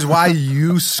time, which is why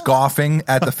you scoffing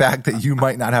at the fact that you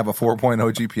might not have a 4.0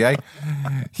 GPA,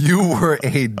 you were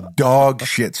a dog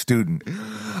shit student.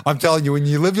 I'm telling you, when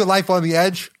you live your life on the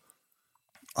edge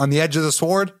of the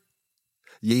sword,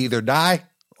 you either die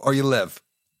or you live.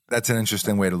 That's an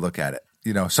interesting way to look at it.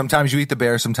 You know, sometimes you eat the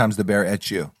bear, sometimes the bear eats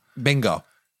you. Bingo.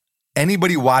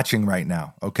 Anybody watching right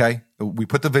now, okay? We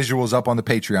put the visuals up on the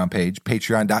Patreon page,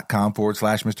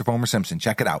 patreon.com/Mr. Fomer Simpson.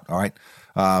 Check it out, all right?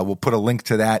 We'll put a link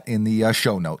to that in the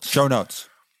show notes. Show notes.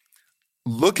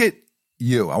 Look at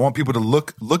you. I want people to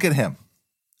look at him.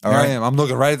 All right? I am. I'm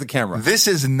looking right at the camera. This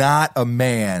is not a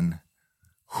man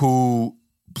who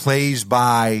plays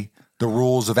by the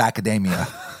rules of academia.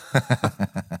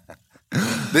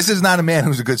 This is not a man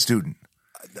who's a good student.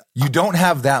 You don't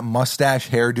have that mustache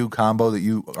hairdo combo that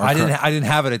you are. I didn't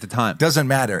have it at the time. Doesn't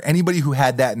matter. Anybody who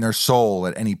had that in their soul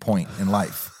at any point in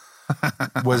life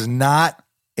was not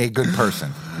a good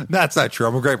person. That's not true.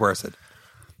 I'm a great person.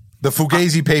 The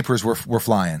Fugazi papers were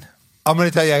flying. I'm going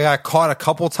to tell you, I got caught a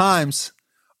couple times.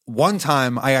 One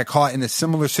time I got caught in a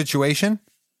similar situation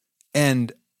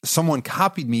and someone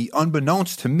copied me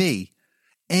unbeknownst to me,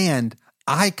 and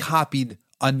I copied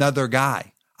another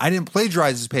guy. I didn't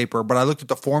plagiarize his paper, but I looked at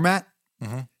the format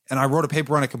and I wrote a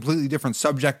paper on a completely different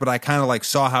subject, but I kind of like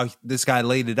saw how this guy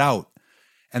laid it out.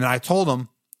 And then I told him,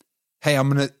 hey, I'm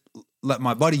going to let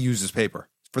my buddy use this paper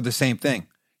for the same thing.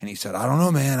 And he said, I don't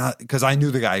know, man, because I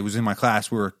knew the guy. He was in my class.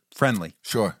 We were friendly.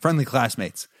 Sure. Friendly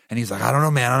classmates. And he's like, I don't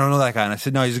know, man. I don't know that guy. And I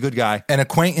said, no, he's a good guy. An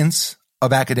acquaintance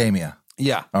of academia.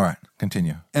 Yeah. All right.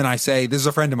 Continue. And I say, this is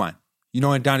a friend of mine. You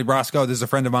know, Donnie Brasco, this is a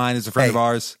friend of mine. This is a friend of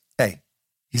ours. Hey,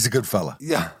 he's a good fella.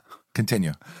 Yeah.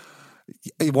 Continue.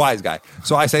 Wise guy.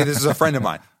 So I say, this is a friend of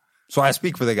mine. So I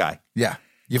speak for the guy. Yeah.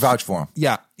 You vouch for him.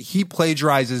 Yeah. He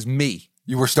plagiarizes me.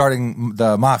 You were starting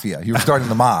the mafia. You were starting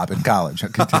the mob in college.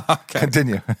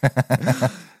 Continue.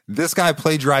 This guy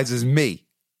plagiarizes me.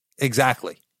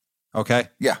 Exactly. Okay?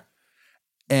 Yeah.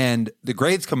 And the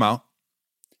grades come out,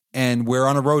 and we're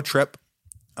on a road trip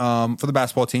for the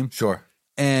basketball team. Sure.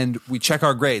 And we check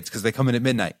our grades because they come in at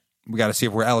midnight. We got to see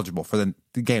if we're eligible for the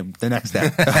game the next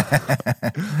day.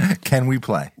 Can we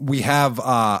play? We have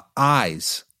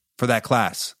eyes for that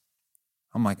class.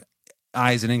 I'm like,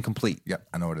 eyes and incomplete. Yep,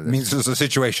 I know what it is. It means there's a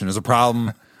situation, there's a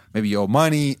problem. Maybe you owe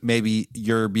money. Maybe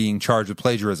you're being charged with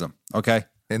plagiarism. Okay?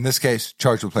 In this case,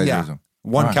 charged with plagiarism.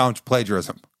 Yeah. One count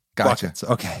plagiarism. Gotcha. Buckets.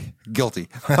 Okay. Guilty.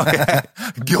 Okay.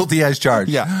 Guilty as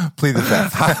charged. Yeah. Plead the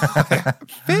fifth. I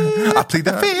plead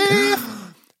the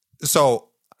fifth. So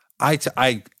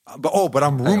but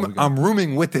I'm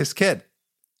rooming with this kid.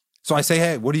 So I say,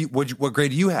 hey, what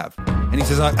grade do you have? And he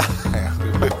says,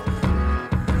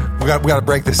 we got to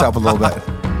break this up a little bit.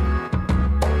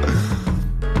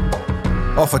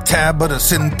 Off a tab, but a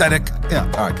synthetic.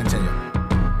 Yeah. All right, continue.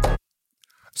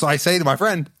 So I say to my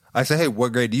friend, hey,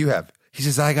 what grade do you have? He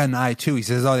says, I got an I too. He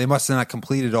says, oh, they must have not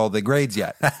completed all the grades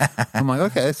yet. I'm like,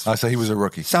 okay. So he was a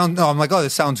rookie. I'm like, oh,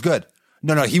 this sounds good.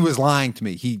 No, he was lying to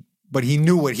me. But he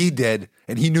knew what he did,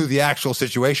 and he knew the actual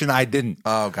situation. I didn't.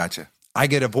 Oh, gotcha. I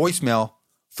get a voicemail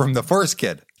from the first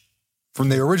kid, from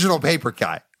the original paper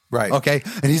guy. Right. Okay.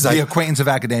 And he's like, the acquaintance of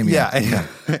academia. Yeah.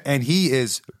 And he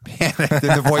is panicked in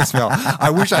the voicemail. I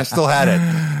wish I still had it.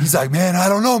 He's like, man, I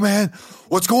don't know, man.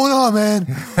 What's going on, man?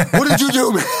 What did you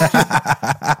do, man?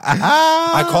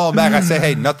 I call him back. I say,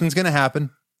 hey, nothing's going to happen.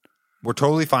 We're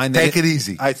totally fine. Take it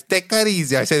easy. I take that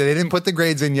easy. I say they didn't put the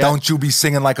grades in yet. Don't you be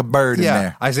singing like a bird in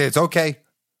there. I say it's okay.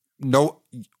 No,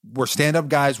 we're stand-up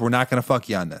guys. We're not going to fuck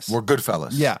you on this. We're good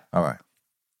fellas. Yeah. All right.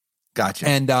 Gotcha.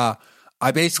 And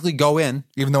I basically go in.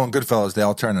 Even though in Goodfellas, they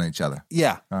all turn on each other.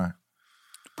 Yeah. All right.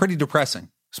 Pretty depressing.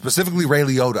 Specifically Ray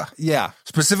Liotta. Yeah.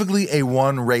 Specifically a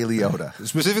one Ray Liotta.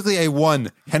 Specifically a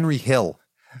one Henry Hill.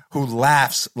 Who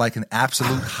laughs like an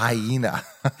absolute hyena.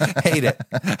 Hate it.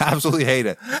 Absolutely hate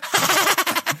it.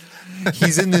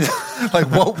 He's in the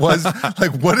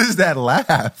what is that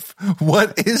laugh?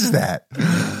 What is that?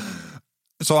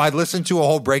 So I listened to a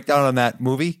whole breakdown on that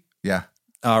movie. Yeah.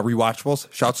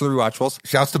 Rewatchables. Shouts to the Rewatchables.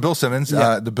 Shouts to Bill Simmons,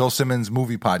 the Bill Simmons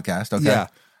movie podcast. Okay. Yeah.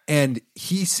 And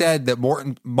he said that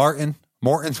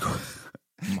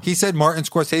he said Martin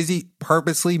Scorsese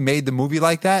purposely made the movie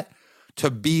like that to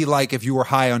be like if you were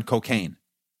high on cocaine.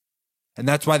 And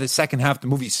that's why the second half of the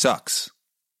movie sucks.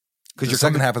 Because the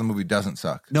second half of the movie doesn't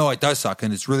suck. No, it does suck.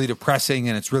 And it's really depressing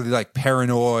and it's really like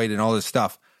paranoid and all this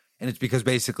stuff. And it's because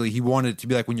basically he wanted it to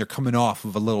be like when you're coming off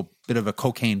of a little bit of a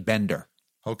cocaine bender.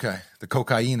 Okay. The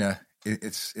cocaine,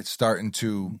 it's starting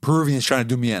to... Peruvians trying to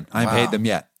do me in. I haven't paid them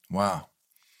yet. Wow.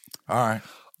 All right.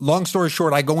 Long story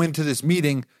short, I go into this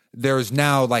meeting. There's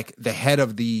now like the head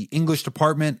of the English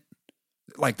department.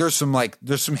 There's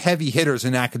some heavy hitters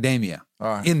in academia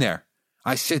in there.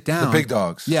 I sit down. The big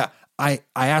dogs. Yeah. I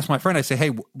asked my friend, I say, hey,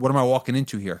 what am I walking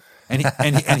into here? And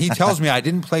he tells me I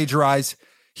didn't plagiarize.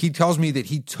 He tells me that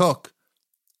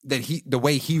the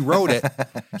way he wrote it,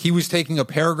 he was taking a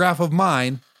paragraph of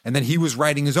mine and then he was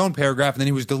writing his own paragraph and then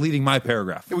he was deleting my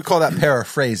paragraph. We call that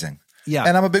paraphrasing. Yeah.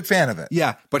 And I'm a big fan of it.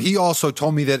 Yeah. But he also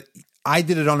told me that I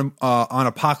did it on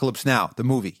Apocalypse Now, the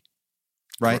movie.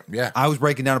 Right? Yeah. I was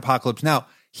breaking down Apocalypse Now.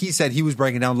 He said he was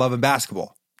breaking down Love and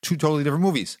Basketball. Two totally different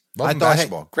movies. Love and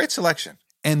Basketball. Great selection.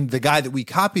 And the guy that we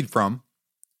copied from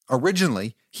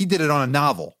originally, he did it on a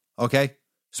novel. Okay.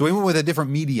 So we went with a different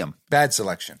medium. Bad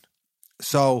selection.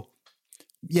 So,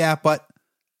 yeah, but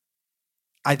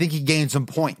I think he gained some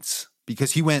points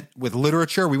because he went with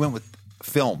literature. We went with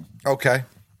film. Okay.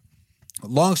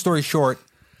 Long story short,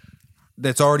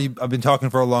 I've been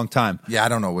talking for a long time. Yeah, I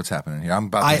don't know what's happening here. I'm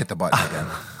about to hit the button again.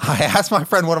 I asked my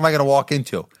friend, what am I going to walk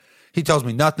into? He tells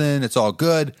me nothing. It's all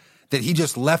good. That he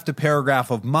just left a paragraph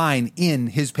of mine in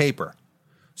his paper.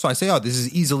 So I say, oh, this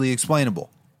is easily explainable.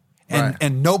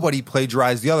 And nobody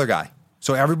plagiarized the other guy.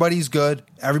 So everybody's good.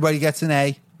 Everybody gets an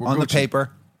A on the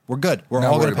paper. We're good. We're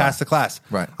all going to pass the class.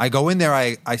 Right. I go in there.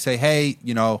 I say, hey,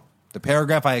 the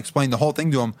paragraph, I explained the whole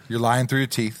thing to him. You're lying through your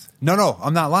teeth. No,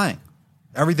 I'm not lying.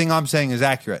 Everything I'm saying is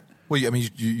accurate. Well,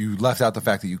 you left out the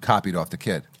fact that you copied off the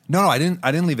kid. No, I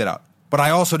didn't leave it out. But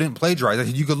I also didn't plagiarize. I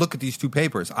said, you could look at these two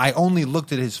papers. I only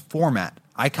looked at his format.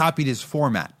 I copied his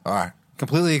format. All right.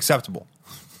 Completely acceptable.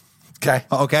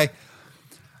 Okay.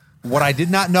 What I did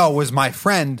not know was my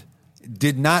friend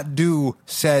did not do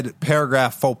said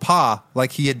paragraph faux pas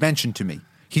like he had mentioned to me.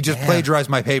 He just plagiarized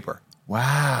my paper.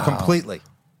 Wow. Completely.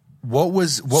 What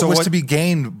was to be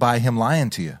gained by him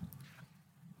lying to you?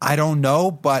 I don't know,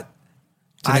 but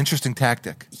it's an interesting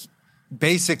tactic.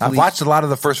 Basically, I've watched a lot of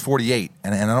the first 48,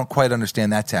 and I don't quite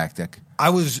understand that tactic. I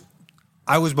was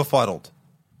befuddled,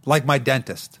 like my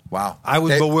dentist. Wow. I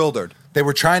was bewildered. They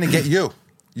were trying to get you,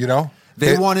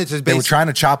 They wanted to. They were trying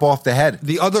to chop off the head.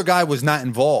 The other guy was not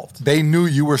involved. They knew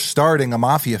you were starting a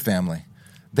mafia family.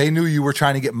 They knew you were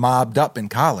trying to get mobbed up in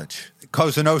college.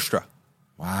 Cosa Nostra.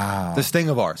 Wow. This thing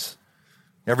of ours.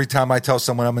 Every time I tell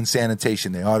someone I'm in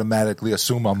sanitation, they automatically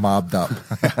assume I'm mobbed up.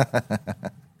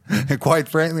 And quite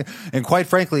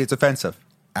frankly, it's offensive.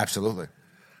 Absolutely.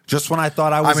 Just when I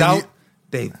thought I was out,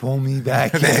 they pull me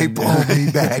back in. They pull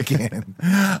me back in.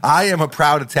 I am a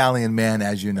proud Italian man,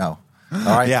 as you know. All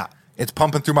right? Yeah. It's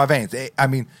pumping through my veins. It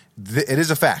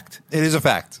is a fact. It is a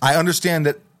fact. I understand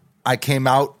that I came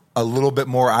out a little bit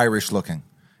more Irish looking.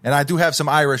 And I do have some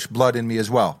Irish blood in me as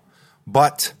well.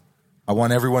 But I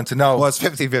want everyone to know. Well, it's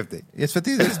 50-50. It's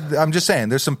 50. I'm just saying,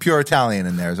 there's some pure Italian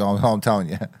in there is all I'm telling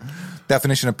you.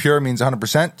 Definition of pure means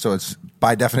 100%, so it's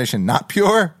by definition not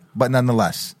pure, but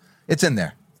nonetheless, it's in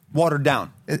there. Watered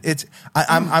down.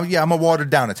 I'm a watered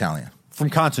down Italian. From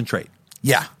concentrate.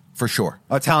 Yeah, for sure.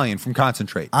 Italian from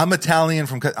concentrate. I'm Italian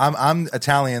I'm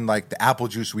Italian like the apple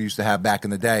juice we used to have back in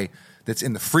the day that's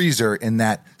in the freezer in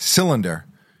that cylinder.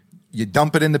 You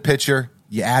dump it in the pitcher,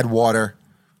 you add water,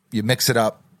 you mix it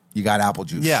up, you got apple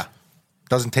juice. Yeah.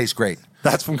 Doesn't taste great.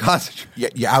 That's from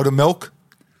concentrate. You out of milk?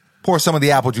 Pour some of the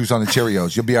apple juice on the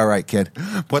Cheerios. You'll be all right, kid.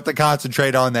 Put the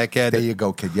concentrate on that, kid. There you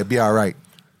go, kid. You'll be all right.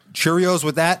 Cheerios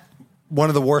with that, one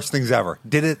of the worst things ever.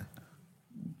 Did it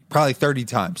probably 30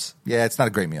 times. Yeah, it's not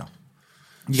a great meal.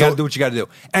 You got to do what you got to do.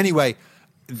 Anyway,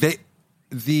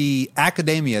 the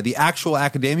actual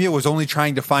academia was only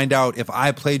trying to find out if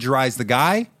I plagiarized the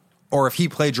guy or if he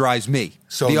plagiarized me.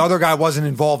 So the other guy wasn't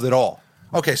involved at all.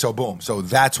 Okay, so boom. So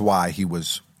that's why he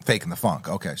was faking the funk.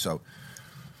 Okay, so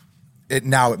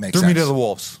Now it makes Threw sense. me to the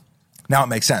wolves. Now it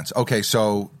makes sense. Okay,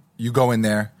 so you go in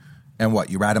there and what?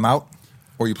 You rat him out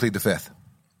or you plead the fifth?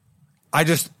 I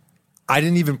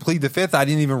didn't even plead the fifth. I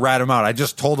didn't even rat him out. I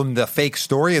just told them the fake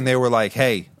story, and they were like,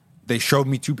 hey, they showed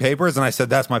me 2 papers, and I said,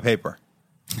 that's my paper.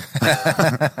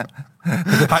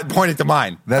 I pointed to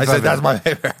mine. That's my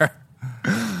paper.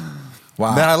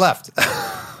 Wow. Then I left.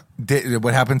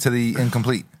 What happened to the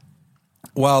incomplete?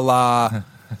 Well,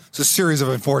 it's a series of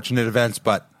unfortunate events,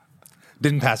 but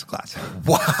didn't pass the class.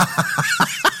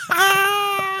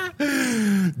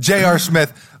 J.R.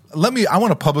 Smith, I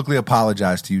want to publicly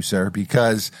apologize to you, sir,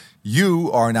 because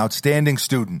you are an outstanding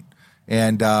student.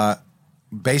 And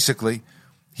basically,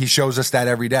 he shows us that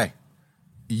every day.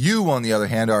 You, on the other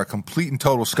hand, are a complete and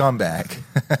total scumbag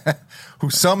who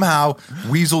somehow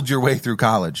weaseled your way through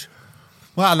college.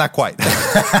 Well, not quite.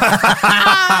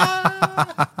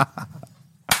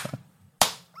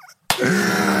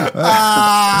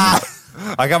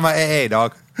 I got my AA,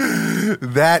 dog.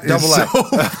 That is Double A. so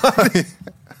funny.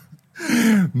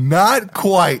 Not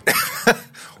quite.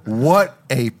 What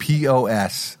a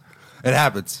POS. It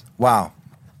happens. Wow.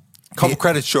 Couple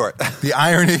credits short. The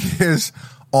irony is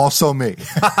also me.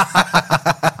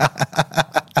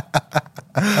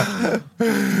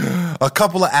 A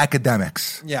couple of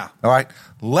academics. Yeah. All right.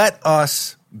 Let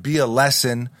us be a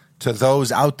lesson to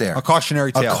those out there. A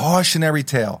cautionary tale. A cautionary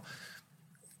tale.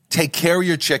 Take care of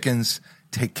your chickens.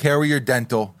 Take care of your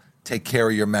dental. Take care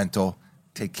of your mental.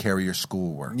 Take care of your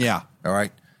schoolwork. Yeah. All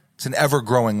right. It's an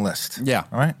ever-growing list. Yeah.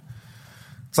 All right.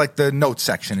 It's like the notes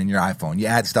section in your iPhone. You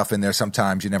add stuff in there.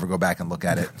 Sometimes you never go back and look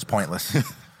at it. It's pointless.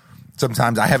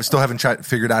 Sometimes I still haven't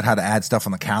figured out how to add stuff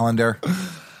on the calendar.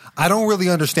 I don't really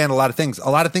understand a lot of things. A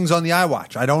lot of things on the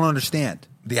iWatch I don't understand.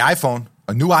 The iPhone,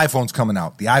 a new iPhone's coming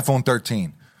out. The iPhone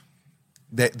 13.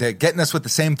 They're getting us with the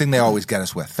same thing they always get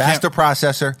us with. Faster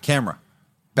processor. Camera.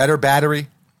 Better battery.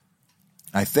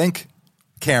 I think.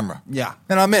 Camera. Yeah.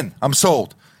 And I'm in. I'm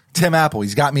sold. Tim Apple,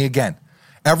 he's got me again.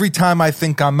 Every time I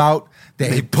think I'm out,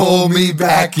 they pull me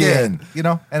back in. You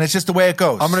know? And it's just the way it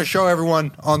goes. I'm going to show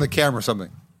everyone on the camera something.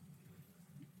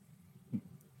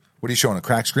 What are you showing? A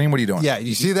cracked screen? What are you doing? Yeah,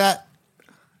 you see that?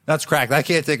 That's cracked. I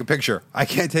can't take a picture. I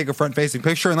can't take a front-facing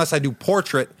picture unless I do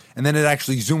portrait, and then it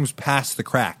actually zooms past the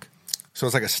crack. So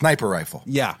it's like a sniper rifle.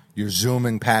 Yeah. You're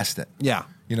zooming past it. Yeah.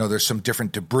 You know, there's some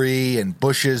different debris and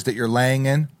bushes that you're laying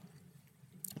in.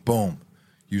 Boom.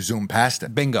 You zoom past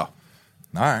it. Bingo. All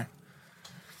right.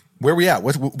 Where we at?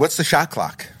 What's the shot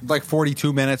clock? Like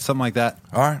 42 minutes, something like that.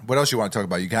 All right. What else you want to talk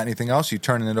about? You got anything else? You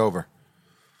turning it over?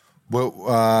 What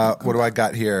do I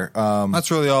got here?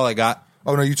 That's really all I got.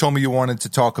 Oh, no, you told me you wanted to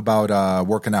talk about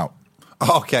working out.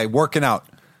 Okay, working out.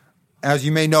 As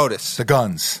you may notice. The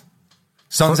guns.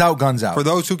 Sun's out, guns out. For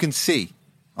those who can see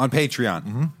on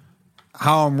Patreon,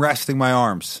 how I'm resting my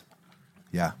arms.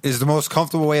 Yeah. Is the most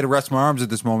comfortable way to rest my arms at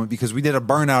this moment because we did a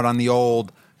burnout on the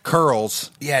old curls.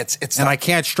 Yeah, it's and I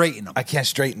can't straighten them. I can't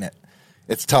straighten it.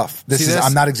 It's tough. See,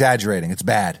 I'm not exaggerating. It's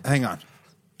bad. Hang on.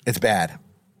 It's bad.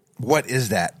 What is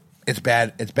that? It's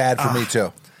bad. It's bad for me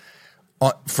too.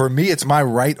 For me, it's my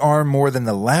right arm more than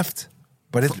the left,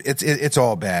 but it's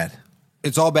all bad.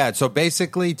 It's all bad. So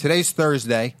basically, today's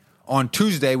Thursday. On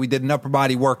Tuesday, we did an upper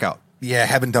body workout. Yeah,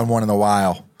 haven't done one in a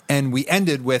while. And we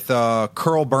ended with a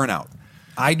curl burnout.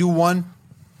 I do one,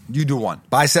 you do one.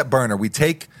 Bicep burner. We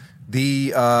take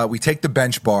the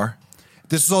bench bar.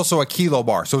 This is also a kilo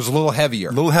bar, so it's a little heavier.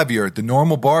 A little heavier. The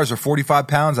normal bars are 45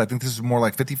 pounds. I think this is more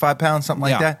like 55 pounds, something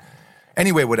like that.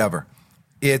 Anyway, whatever.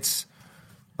 It's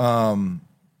one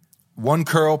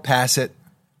curl, pass it,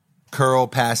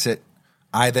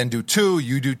 I then do 2,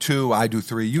 you do 2, I do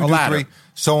 3, you do 3,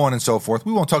 so on and so forth.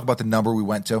 We won't talk about the number we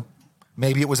went to.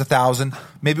 Maybe it was 1,000,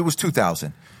 maybe it was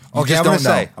 2,000. Okay, I'm going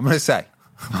to say.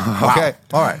 Wow. Okay,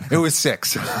 all right. It was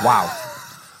 6. Wow.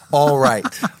 All right.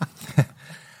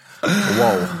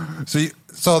 Whoa.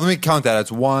 So let me count that.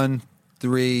 It's 1,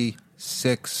 3,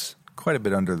 6. Quite a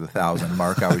bit under the 1,000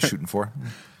 mark I was shooting for.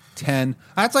 10.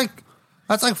 That's like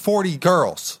 40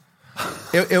 girls.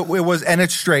 It was, and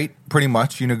it's straight, pretty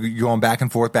much. You know, you're going back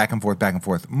and forth.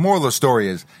 Moral of the story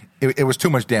is, it was too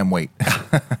much damn weight.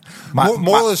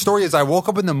 Moral of the story is, I woke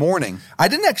up in the morning. I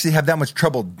didn't actually have that much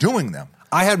trouble doing them.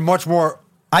 I had much more.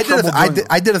 I did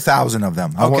 1,000 of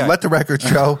them. I won't let the record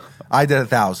show. I did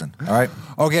 1,000. All right.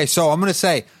 Okay, so I'm going to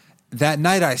say that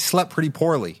night I slept pretty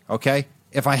poorly. Okay.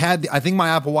 If I think my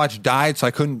Apple Watch died, so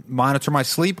I couldn't monitor my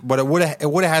sleep, but it would have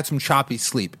had some choppy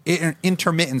sleep,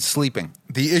 intermittent sleeping.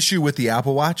 The issue with the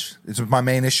Apple Watch is my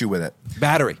main issue with it.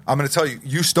 Battery. I'm going to tell you,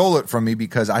 you stole it from me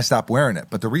because I stopped wearing it.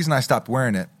 But the reason I stopped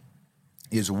wearing it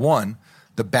is, 1,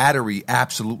 the battery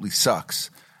absolutely sucks,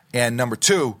 and number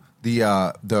 2,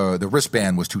 the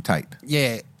wristband was too tight.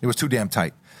 Yeah. It was too damn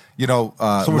tight. So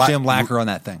much damn lacquer on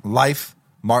that thing. Life,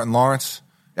 Martin Lawrence,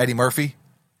 Eddie Murphy.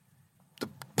 The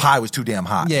pie was too damn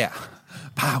hot. Yeah.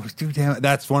 Pie was too damn.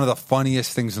 That's one of the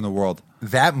funniest things in the world.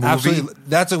 That movie. Absolutely.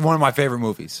 That's one of my favorite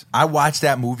movies. I watched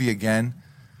that movie again.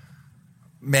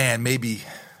 Man, maybe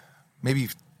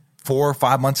 4 or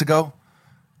 5 months ago.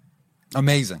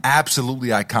 Amazing. Absolutely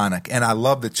iconic. And I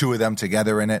love the two of them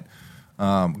together in it.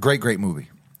 Great movie.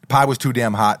 Pie was too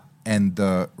damn hot, and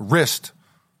the wrist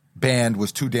band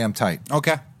was too damn tight.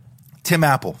 Okay. Tim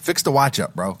Apple, fix the watch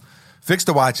up, bro. Fix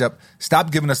the watch up.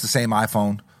 Stop giving us the same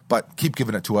iPhone, but keep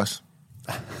giving it to us.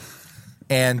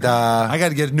 And I got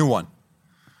to get a new one.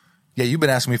 Yeah, you've been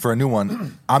asking me for a new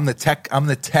one. I'm the tech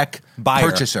Buyer.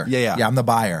 purchaser. Yeah. Yeah, I'm the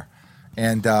buyer.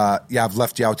 And I've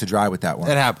left you out to dry with that one.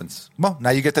 It happens. Well, now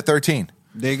you get the 13.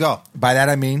 There you go. By that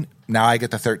I mean, now I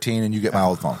get the 13 and you get my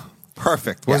old phone.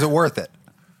 Perfect. Was it worth it?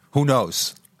 Who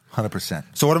knows? 100%.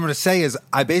 So what I'm going to say is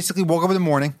I basically woke up in the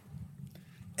morning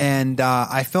and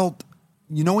I felt,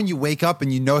 when you wake up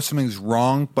and you know something's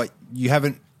wrong, but you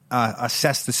haven't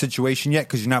assessed the situation yet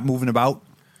because you're not moving about?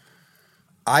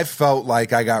 I felt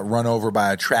like I got run over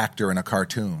by a tractor in a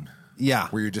cartoon. Yeah.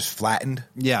 Where you're just flattened.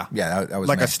 Yeah. Yeah, that was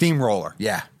like me. a steamroller.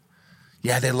 Yeah.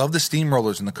 Yeah, they love the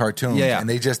steamrollers in the cartoons. Yeah. And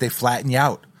they flatten you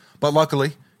out. But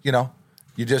luckily, you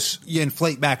You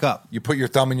inflate back up. you put your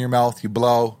thumb in your mouth, you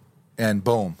blow, and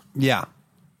boom. Yeah.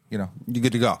 You're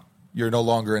good to go. You're no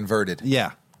longer inverted.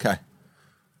 Yeah. Okay.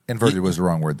 Inverted was the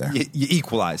wrong word there. You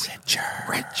equalize.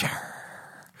 Richer.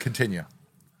 Continue.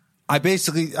 I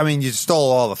basically, you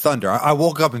stole all the thunder. I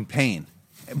woke up in pain,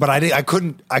 but I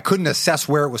couldn't assess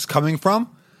where it was coming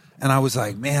from. And I was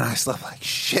like, man, I slept like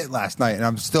shit last night, and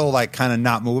I'm still like kind of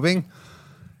not moving.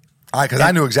 Because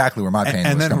I knew exactly where my pain was.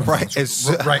 And then coming right, from. it's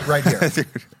right here,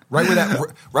 right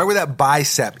where that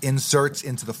bicep inserts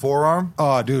into the forearm.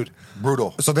 Oh, dude,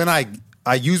 brutal. So then I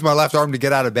used my left arm to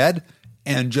get out of bed,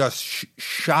 and just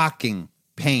shocking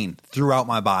pain throughout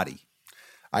my body.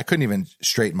 I couldn't even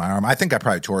straighten my arm. I think I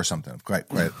probably tore something.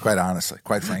 Quite honestly,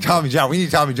 quite frankly. Tommy John, we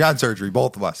need Tommy John surgery,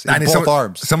 both of us. Both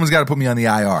arms. Someone's got to put me on the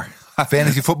IR.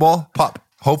 Fantasy football, pup.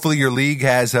 Hopefully your league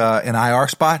has an IR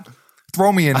spot.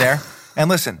 Throw me in there, and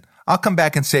listen, I'll come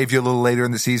back and save you a little later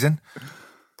in the season,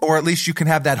 or at least you can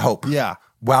have that hope. Yeah.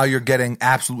 While you're getting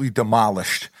absolutely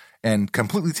demolished and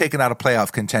completely taken out of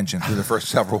playoff contention through the first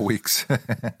several weeks.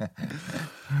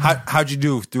 How'd you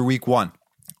do through week one?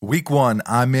 Week one,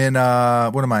 I'm in.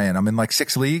 What am I in? I'm in like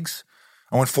 6 leagues.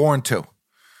 I went 4-2.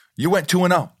 You went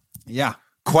 2-0. Yeah.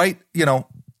 Quite. We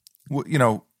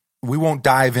won't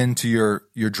dive into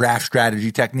your draft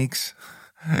strategy techniques.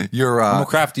 I'm a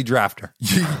crafty drafter.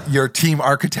 Your team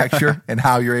architecture and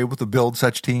how you're able to build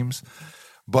such teams.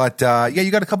 But you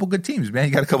got a couple good teams, man.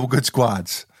 You got a couple good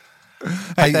squads.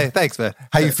 Thanks, man.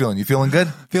 How you feeling? You feeling good?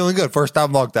 Feeling good. First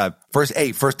time, long time. First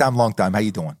time, long time. How you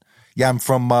doing? Yeah, I'm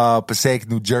from Passaic,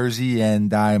 New Jersey,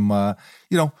 and I'm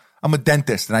I'm a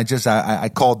dentist, and I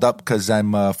called up because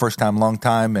I'm first time, long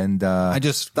time, and I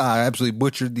just absolutely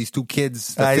butchered these two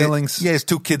kids' fillings. His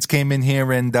 2 kids came in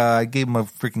here, and I gave them a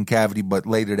freaking cavity, but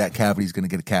later that cavity's going to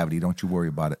get a cavity. Don't you worry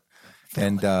about it.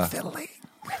 Filling.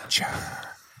 Richer.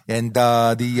 And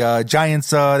the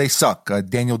Giants, they suck.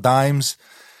 Daniel Dimes,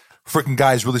 freaking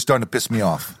guy's really starting to piss me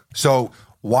off. So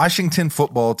Washington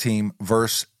football team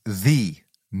versus the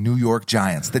New York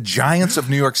Giants, the Giants of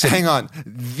New York City. Hang on,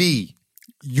 the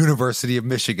University of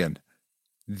Michigan,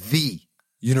 the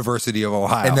University of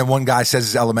Ohio. And then one guy says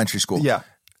it's elementary school. Yeah.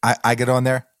 I get on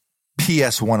there,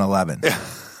 PS 111.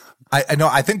 I know,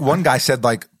 I think one guy said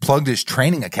plugged his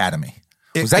training academy.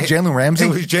 Was that Jalen Ramsey? It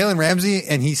was Jalen Ramsey,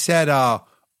 and he said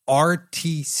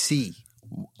RTC.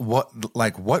 What was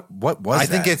that? I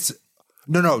think it's,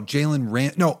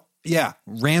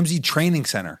 Ramsey Training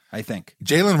Center, I think.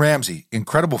 Jalen Ramsey,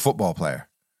 incredible football player.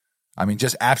 I mean,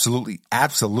 just absolutely,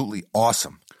 absolutely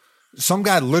awesome. Some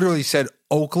guy literally said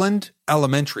Oakland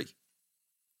Elementary.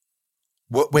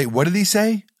 Wait, what did he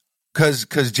say? Because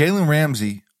Jalen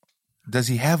Ramsey, does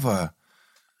he have a?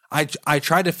 I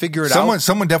tried to figure it out.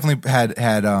 Someone definitely had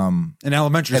an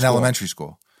elementary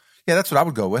school. Yeah, that's what I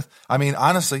would go with. I mean,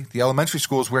 honestly, the elementary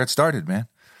school is where it started, man.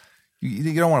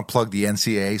 You don't want to plug the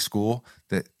NCAA school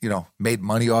that made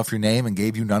money off your name and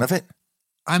gave you none of it.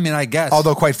 I mean, I guess.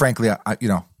 Although, quite frankly,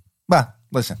 well,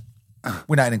 listen,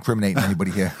 we're not incriminating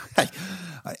anybody here.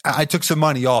 I took some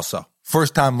money also.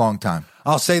 First time, long time.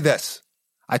 I'll say this.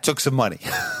 I took some money.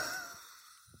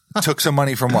 Took some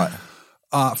money from what?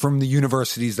 From the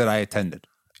universities that I attended.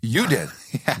 You did?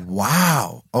 Yeah.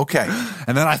 Wow. Okay.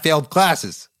 And then I failed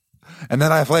classes. And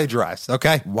then I plagiarized.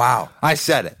 Okay? Wow. I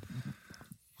said it.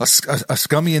 A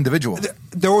scummy individual.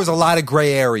 There was a lot of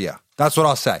gray area. That's what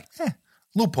I'll say.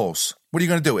 Loopholes. What are you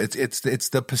going to do? It's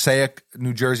the Passaic,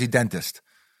 New Jersey dentist.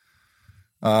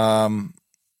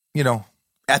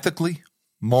 Ethically,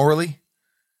 morally.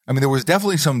 I mean, there was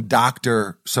definitely some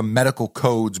medical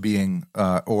codes being,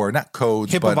 or not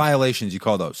codes, HIPAA but violations, you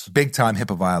call those. big time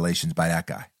HIPAA violations by that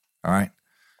guy. All right.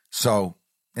 So,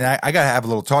 and I got to have a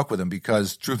little talk with him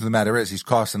because truth of the matter is he's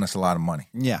costing us a lot of money.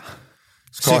 Yeah.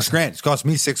 $6,000. It's cost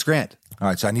me $6,000. All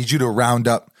right. So I need you to round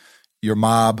up your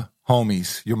mob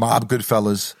homies, your mob good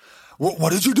fellas.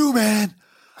 What did you do, man?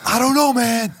 I don't know,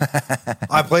 man.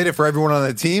 I played it for everyone on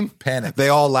the team. Panic. They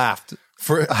all laughed.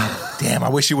 Damn, I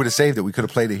wish you would have saved it. We could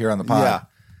have played it here on the pod. Yeah.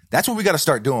 That's what we got to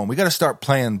start doing. We got to start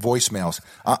playing voicemails.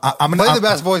 Play the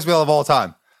best voicemail of all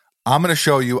time. I'm going to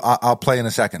show you. I'll play in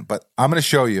a second, but I'm going to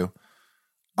show you.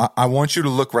 I want you to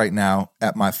look right now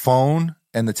at my phone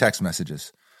and the text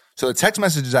messages. So the text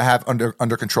messages I have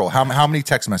under control. How many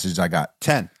text messages I got?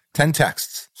 10. 10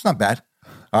 texts. It's not bad.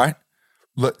 All right.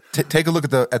 Look, take a look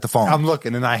at the phone. I'm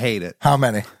looking and I hate it. How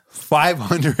many?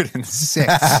 506.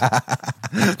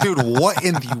 Dude, what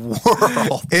in the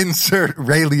world? Insert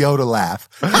Ray Liotta laugh.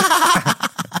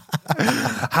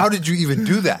 How did you even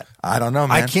do that? I don't know,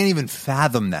 man. I can't even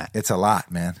fathom that. It's a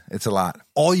lot, man. It's a lot.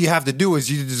 All you have to do is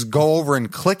you just go over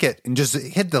and click it and just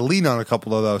hit delete on a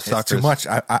couple of those suckers. It's too much.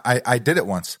 I did it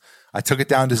once. I took it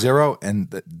down to 0 and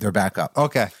they're back up.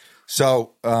 Okay.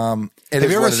 So, have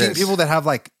you ever seen people that have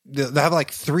like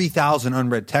 3,000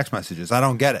 unread text messages? I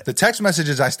don't get it. The text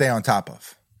messages I stay on top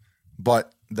of,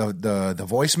 but the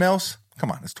voicemails,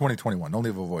 come on, it's 2021. Don't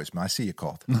leave a voicemail. I see you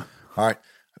called. All right.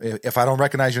 If I don't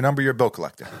recognize your number, you're a bill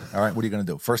collector. All right. What are you going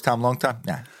to do? First time, long time?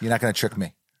 Nah, you're not going to trick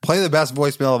me. Play the best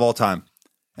voicemail of all time,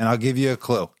 and I'll give you a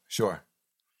clue. Sure.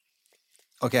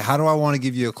 Okay. How do I want to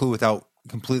give you a clue without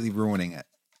completely ruining it?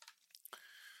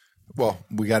 Well,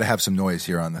 we got to have some noise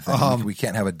here on the thing. We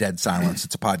can't have a dead silence.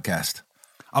 It's a podcast.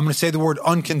 I'm going to say the word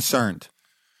unconcerned.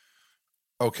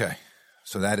 Okay.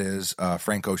 So that is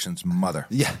Frank Ocean's mother.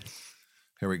 Yeah.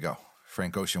 Here we go.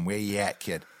 Frank Ocean, where you at,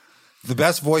 kid? The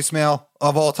best voicemail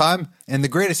of all time and the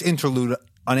greatest interlude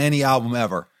on any album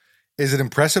ever. Is it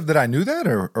impressive that I knew that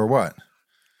or what?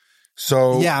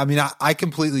 So yeah, I mean, I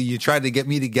completely, you tried to get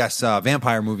me to guess a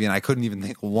vampire movie and I couldn't even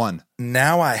think of one.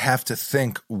 Now I have to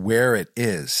think where it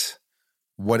is,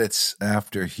 what it's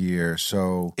after here.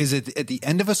 So is it at the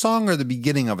end of a song or the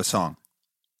beginning of a song?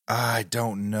 I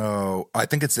don't know. I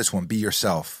think it's this one, Be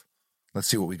Yourself. Let's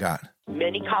see what we got.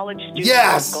 Many college students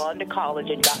Yes! have gone to college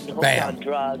and gotten hooked Bam. on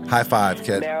drugs. High five,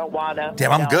 kid. Marijuana.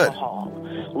 Damn, I'm and good. alcohol.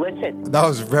 Listen. That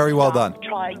was very well done. Stop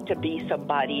trying to be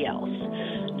somebody else.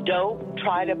 Don't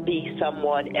try to be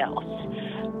someone else.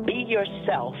 Be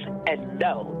yourself and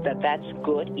know that that's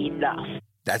good enough.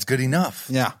 That's good enough.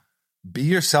 Yeah. Be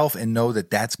yourself and know that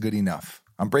that's good enough.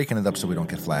 I'm breaking it up so we don't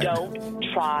get flagged. Don't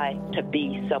try to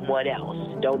be someone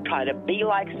else. Don't try to be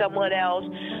like someone else.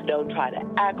 Don't try to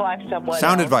act like someone else.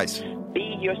 Sound advice.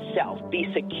 Be yourself. Be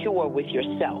secure with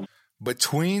yourself.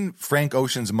 Between Frank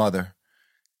Ocean's mother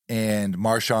and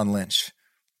Marshawn Lynch,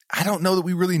 I don't know that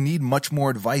we really need much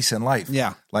more advice in life.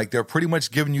 Yeah. Like they're pretty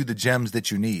much giving you the gems that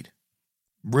you need.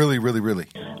 Really, really, really.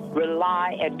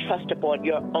 Rely and trust upon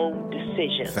your own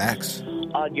decisions. Facts.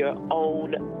 On your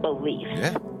own belief.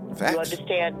 Yeah. Facts. You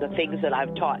understand the things that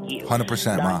I've taught you.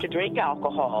 100%, Not Ma. to drink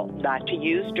alcohol, not to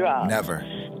use drugs. Never.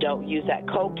 Don't use that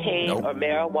cocaine Nope. or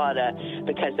marijuana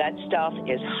because that stuff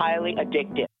is highly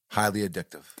addictive. Highly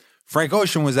addictive. Frank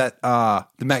Ocean was at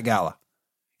the Met Gala.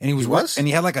 And he was? And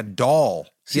he had like a doll.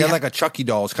 See, He had like a Chucky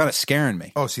doll. It's kind of scaring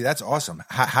me. Oh, see, that's awesome.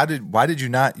 Why did you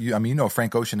not? I mean, you know,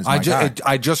 Frank Ocean is my guy.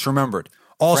 I just remembered.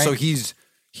 Also, Frank-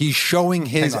 he's showing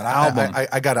his Hang on, album.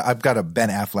 I've got a Ben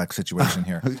Affleck situation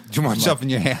here. Too much stuff in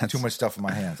your hands. Too much stuff in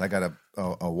my hands. I got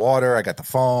a water. I got the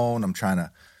phone. I'm trying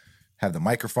to have the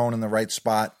microphone in the right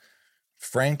spot.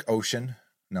 Frank Ocean.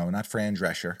 No, not Fran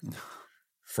Drescher.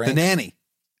 The nanny.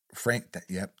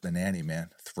 Yep, the nanny, man.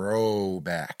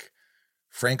 Throwback.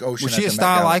 Frank Ocean. Was she at a the Met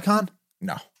style Gala. icon?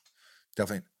 No,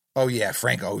 definitely. Oh yeah,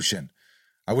 Frank Ocean.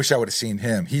 I wish I would have seen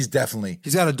him. He's definitely.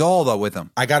 He's got a doll though with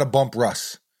him. I got to bump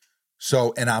Russ.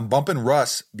 So, and I'm bumping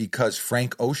Russ because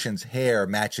Frank Ocean's hair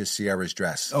matches Sierra's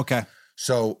dress. Okay.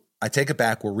 So I take it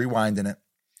back. We're rewinding it.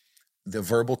 The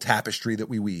verbal tapestry that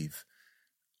we weave,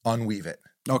 unweave it.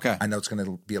 Okay. I know it's going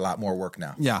to be a lot more work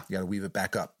now. Yeah. You got to weave it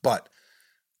back up. But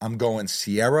I'm going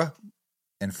Sierra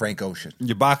and Frank Ocean.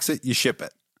 You box it, you ship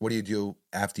it. What do you do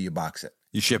after you box it?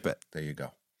 You ship it. There you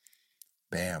go.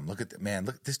 Bam. Look at that. Man,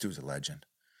 look, this dude's a legend.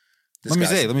 Let me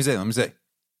see.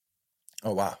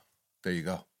 Oh, wow. There you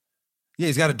go. Yeah,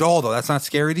 he's got a doll though. That's not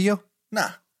scary to you? Nah,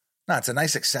 it's a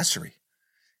nice accessory.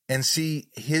 And see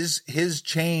his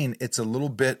chain, it's a little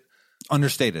bit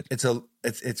Understated.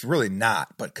 it's really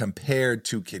not, but compared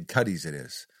to Kid Cudi's, it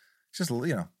is. It's just,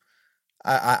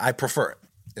 I prefer it,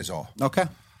 is all. Okay.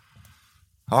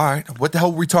 All right. What the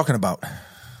hell were we talking about?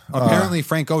 Apparently,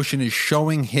 Frank Ocean is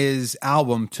showing his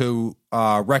album to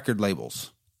record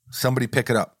labels. Somebody pick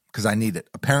it up because I need it.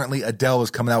 Apparently, Adele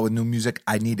is coming out with new music.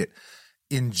 I need it.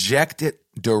 Inject it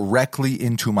directly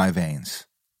into my veins.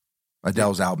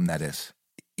 Adele's album, that is.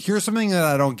 Here's something that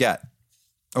I don't get.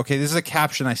 Okay, this is a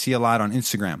caption I see a lot on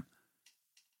Instagram.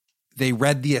 They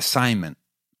read the assignment.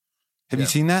 Have you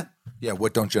seen that? Yeah,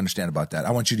 what don't you understand about that?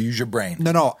 I want you to use your brain.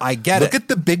 No, I get Look it. at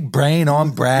the big brain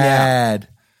on Brad.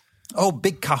 Oh,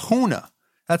 big kahuna.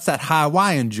 That's that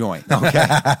Hawaiian joint. Okay.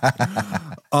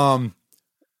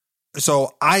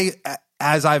 So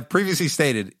as I've previously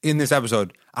stated in this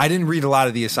episode, I didn't read a lot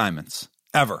of the assignments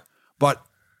ever, but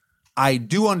I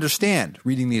do understand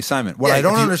reading the assignment. What I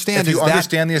don't understand is if you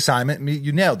understand the assignment,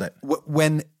 you nailed it.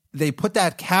 When they put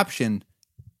that caption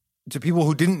to people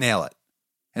who didn't nail it,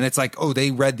 and it's like, oh,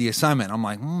 they read the assignment. I'm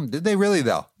like, did they really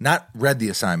though? Not read the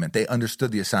assignment. They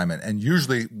understood the assignment. And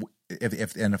usually,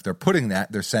 if they're putting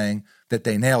that, they're saying that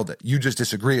they nailed it. You just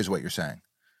disagree is what you're saying.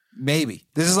 Maybe.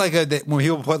 This is like when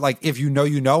people put like, if you know,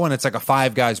 and it's like a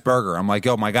Five Guys burger. I'm like,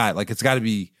 oh my God, like it's got to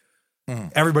be,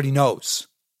 everybody knows.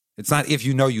 It's not if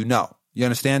you know, you know. You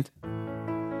understand?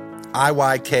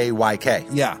 IYKYK.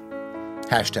 Yeah.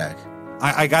 Hashtag.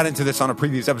 I got into this on a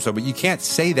previous episode, but you can't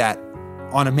say that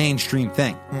on a mainstream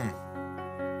thing.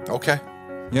 Okay. You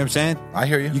know what I'm saying? I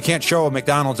hear you. You can't show a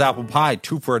McDonald's apple pie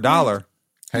 2 for $1.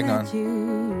 Hang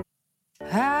on.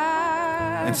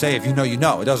 And say, if you know, you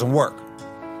know. It doesn't work.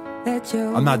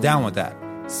 I'm not down with that.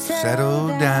 Settle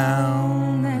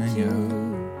down. And you.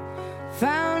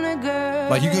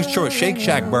 Like, you can show a Shake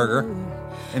Shack burger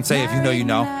and say, if you know, you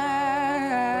know.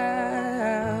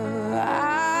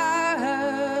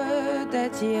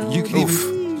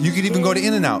 You could even go to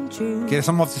In-N-Out. Get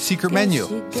something off the secret menu.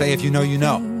 Say, if you know, you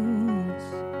know.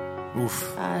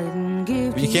 Oof.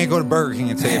 But you can't go to Burger King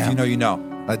and say, if you know, you know.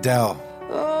 Adele.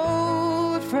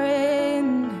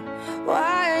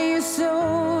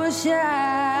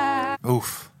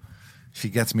 Oof. She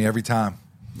gets me every time.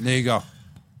 There you go.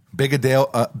 Big Adele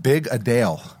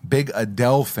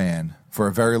fan for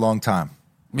a very long time.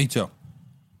 Me too.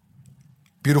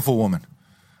 Beautiful woman.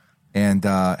 And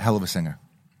hell of a singer.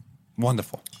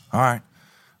 Wonderful. All right.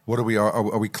 What are we?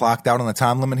 Are we clocked out on the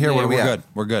time limit here? Yeah, what are we we're at? good.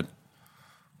 We're good.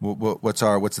 What's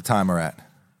the timer at?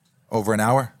 Over an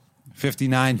hour?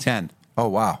 59:10. Oh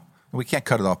wow. We can't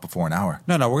cut it off before an hour.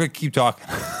 No, we're gonna keep talking.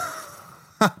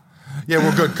 Yeah,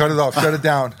 we're good. Cut it off. Shut it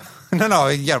down. No,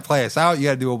 you gotta play us out. You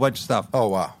gotta do a bunch of stuff. Oh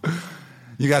wow.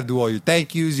 You gotta do all your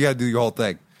thank yous. You gotta do your whole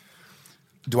thing.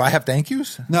 Do I have thank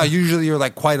yous? No, usually you're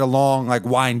like quite a long like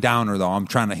wind downer though. I'm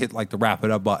trying to hit like the wrap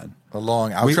it up button. A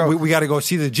long outro. We got to go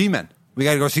see the G-Men. We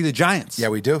got to go see the Giants. Yeah,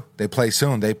 we do. They play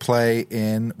soon. They play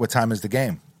in what time is the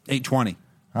game? 8:20.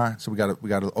 All right, so we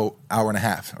got an hour and a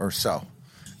half or so,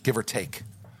 give or take.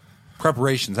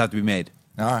 Preparations have to be made.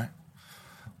 All right.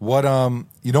 What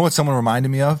you know what someone reminded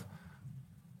me of?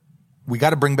 We got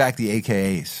to bring back the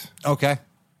AKAs. Okay.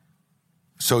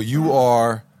 So you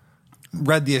are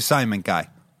read the assignment guy.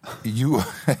 You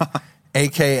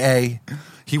AKA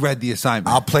he read the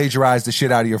assignment. I'll plagiarize the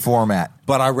shit out of your format,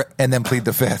 but and then plead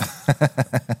the fifth.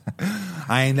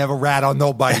 I ain't never rat on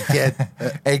nobody, kid.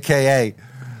 AKA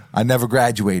I never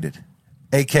graduated.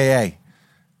 AKA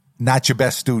not your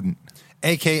best student.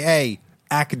 AKA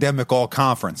academic all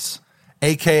conference.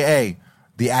 AKA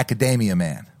the academia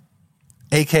man.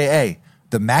 AKA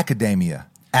the macadamia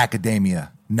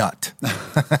academia nut.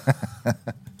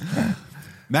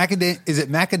 Is it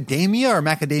macadamia or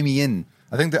macadamian?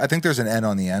 I think there's an N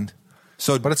on the end.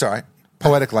 So, but it's all right.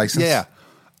 Poetic license. Yeah.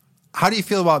 How do you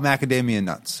feel about macadamia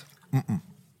nuts? Mm-mm.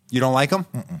 You don't like them?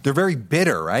 Mm-mm. They're very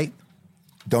bitter, right?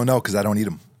 Don't know because I don't eat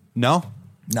them. No?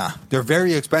 Nah. They're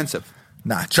very expensive.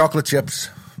 Nah. Chocolate chips.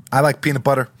 I like peanut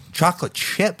butter. Chocolate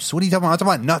chips? What are you talking about? I'm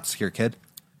talking about nuts here, kid.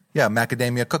 Yeah,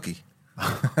 macadamia cookie.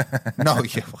 No,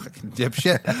 you fucking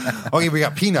dipshit. Okay, we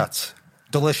got peanuts.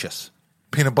 Delicious.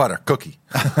 Peanut butter cookie.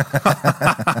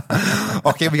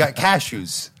 Okay, we got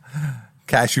cashews.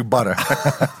 Cashew butter.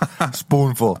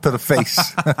 Spoonful to the face.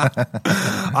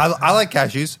 I like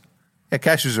cashews. Yeah,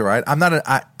 cashews are right. I'm not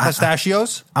a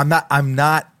pistachios. I'm not a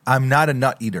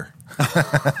nut eater.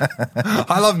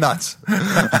 I love nuts.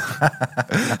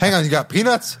 Hang on, you got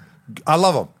peanuts? I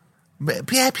love them.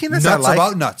 Yeah, peanuts. Nuts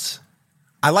about nuts.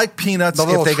 I like peanuts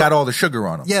if they got all the sugar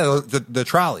on them. Yeah, the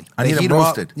trolley. I need them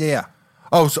roasted. Yeah.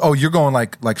 Oh, you're going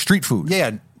like street food.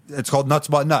 Yeah, it's called Nuts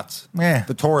About Nuts. Yeah.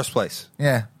 The tourist place.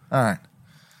 Yeah. All right.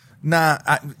 Nah,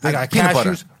 They got peanut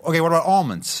butter. cashews. Okay, what about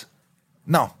almonds?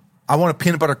 No, I want a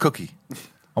peanut butter cookie.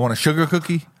 I want a sugar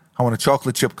cookie. I want a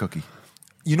chocolate chip cookie.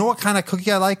 You know what kind of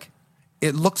cookie I like?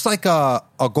 It looks like a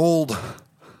gold.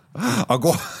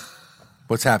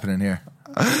 What's happening here?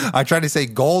 I tried to say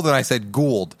gold and I said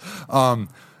Gould. Now,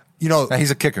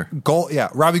 he's a kicker. Gold. Yeah,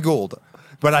 Robbie Gould.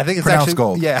 But I think it's Pronounced actually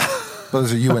gold. Yeah,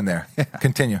 Those are you in there.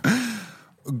 Continue.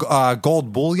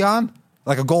 gold bullion,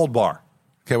 like a gold bar.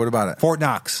 Okay, what about it? Fort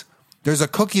Knox. There's a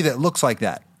cookie that looks like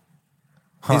that.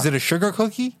 Is it a sugar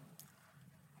cookie?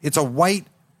 It's a white.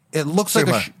 It looks like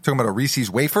Talking about a Reese's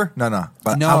wafer? No.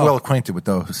 But No. I'm well acquainted with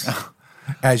those,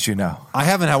 as you know. I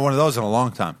haven't had one of those in a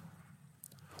long time.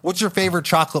 What's your favorite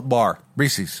chocolate bar?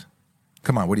 Reese's.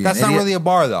 Come on, what are you? That's an not idiot? really a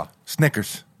bar, though.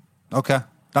 Snickers. Okay,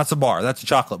 that's a bar. That's a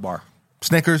chocolate bar.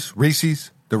 Snickers,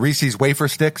 Reese's, the Reese's wafer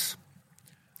sticks.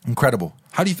 Incredible.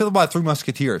 How do you feel about Three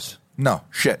Musketeers? No,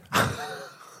 shit.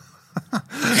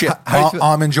 Shit. How do you feel-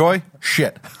 Almond Joy?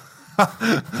 Shit.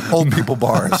 Old people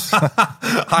bars.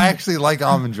 I actually like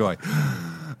Almond Joy.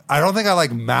 I don't think I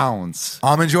like Mounds.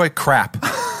 Almond Joy? Crap.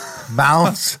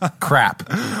 Mounds? Crap.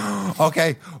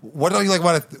 Okay, what don't you like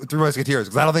about Three Musketeers?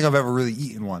 Because I don't think I've ever really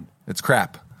eaten one. It's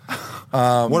crap.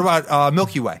 What about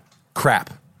Milky Way? Crap.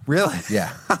 Really?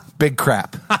 Yeah. Big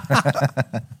crap.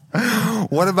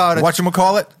 What about it?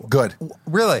 Whatchamacallit? Good.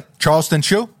 Really? Charleston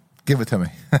Chew? Give it to me.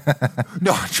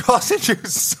 No, Charleston Chew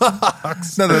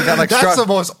sucks. No, they got like That's the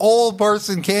most old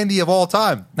person candy of all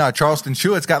time. No, Charleston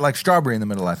Chew, it's got like strawberry in the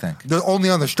middle, I think. They're only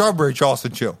on the strawberry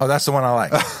Charleston Chew. Oh, that's the one I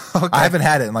like. Okay. I haven't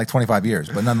had it in like 25 years,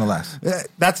 but nonetheless.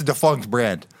 That's a defunct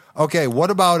brand. Okay, what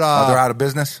about They're out of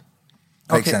business?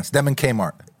 Makes okay. sense. Them and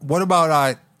Kmart. what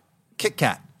about Kit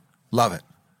Kat? Love it.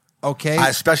 Okay, I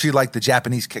especially like the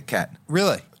Japanese Kit Kat.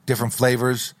 really? Different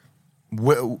flavors.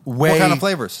 Way, What kind of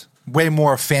flavors? Way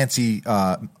more fancy,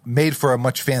 made for a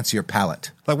much fancier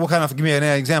palate. Like what kind of? Give me an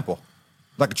example.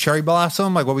 Like a cherry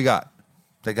blossom. Like what we got?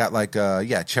 They got like,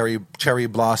 cherry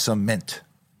blossom mint.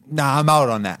 Nah, I'm out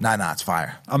on that. Nah, it's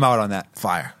fire. I'm out on that.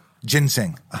 Fire.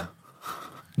 Ginseng.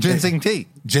 Ginseng tea.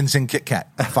 Ginseng Kit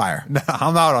Kat. Fire. Nah,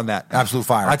 I'm out on that. Absolute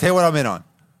fire. I tell you what, I'm in on.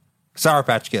 Sour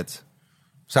Patch Kids.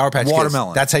 Sour Patch Watermelon.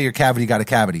 Kids. That's how your cavity got a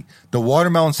cavity. The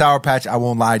watermelon Sour Patch, I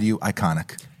won't lie to you,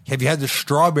 iconic. Have you had the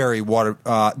strawberry water?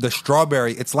 The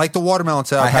strawberry. It's like the watermelon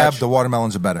Sour Patch. I have. The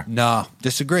watermelons are better. No,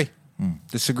 disagree.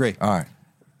 Disagree. All right.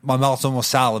 My mouth's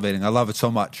almost salivating. I love it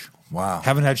so much. Wow.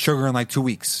 Haven't had sugar in like 2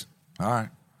 weeks. All right.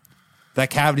 That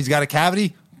cavity's got a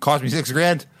cavity. Cost me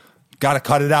 $6,000. Got to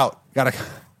cut it out. Got to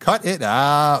cut it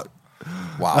out.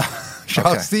 Wow.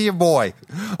 Shouts to your boy,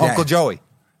 Uncle Joey.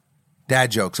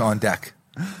 Dad jokes on deck.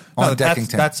 No, On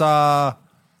Deckington. That's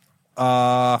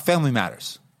Family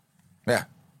Matters. Yeah.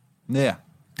 Yeah,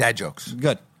 Dad jokes.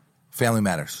 good. Family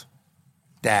matters.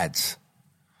 Dads.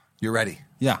 You're ready.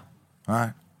 Yeah, All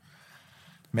right.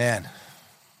 Man,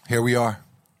 here we are.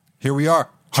 here we are.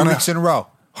 2 weeks in a row.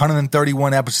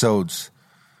 131 episodes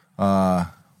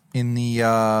in the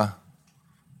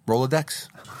Rolodex.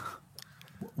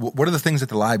 What are the things at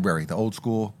the library? The old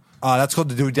school? That's called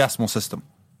the Dewey Decimal System.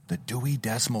 The Dewey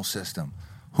Decimal System.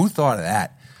 Who thought of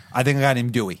that? I think a guy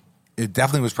named Dewey. It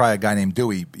definitely was probably a guy named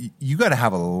Dewey. You got to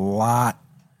have a lot.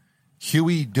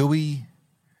 Huey, Dewey,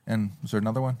 and was there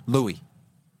another one? Louie.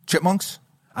 Chipmunks?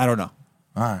 I don't know.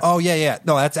 All right. Oh, yeah.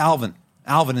 No, that's Alvin.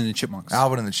 Alvin and the Chipmunks.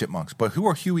 Alvin and the Chipmunks. But who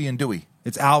are Huey and Dewey?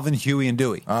 It's Alvin, Huey, and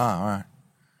Dewey. Ah, all right.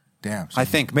 Damn. I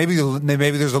think. Maybe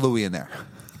there's a Louie in there.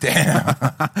 Damn.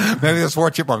 Maybe there's 4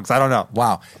 Chipmunks. I don't know.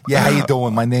 Wow. Yeah, how you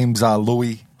doing? My name's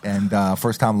Louie, and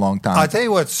first time, long time. I'll tell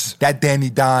you what's... That Danny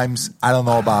Dimes, I don't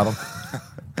know about him.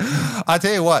 I'll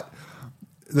tell you what.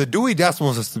 The Dewey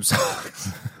Decimal System sucks.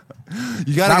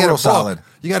 You got to Not get a real book. solid.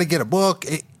 You got to get a book.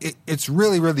 It's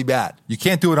really, really bad. You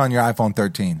can't do it on your iPhone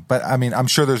 13. But, I mean, I'm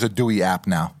sure there's a Dewey app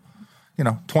now.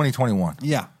 2021.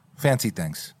 Yeah. Fancy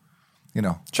things.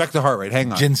 Check the heart rate.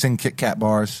 Hang on. Ginseng Kit Kat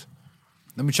bars.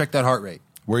 Let me check that heart rate.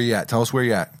 Where you at? Tell us where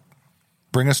you at.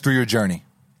 Bring us through your journey.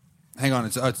 Hang on.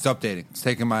 It's updating. It's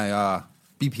taking my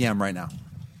BPM right now.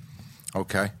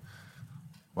 Okay.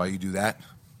 While you do that,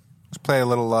 let's play a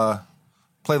little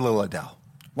Adele.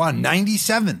 Wow,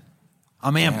 97.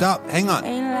 I'm amped up. Hang on.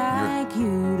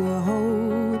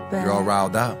 You're all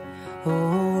riled up.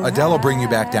 Adele will bring you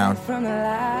back down.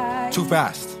 Too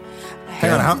fast.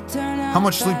 Hang on. How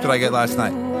much sleep did I get last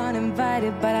night?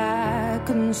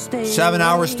 7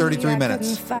 hours, 33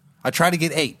 minutes. I tried to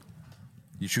get 8.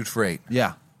 You shoot for 8.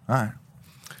 Yeah. All right.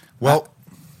 Well,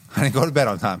 I didn't go to bed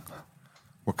on time.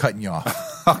 we're cutting you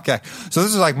off. Okay. So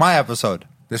this is like my episode.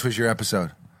 This was your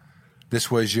episode. This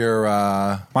was your,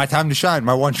 My time to shine.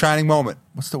 My one shining moment.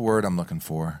 what's the word I'm looking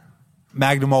for?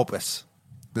 Magnum opus.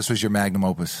 This was your magnum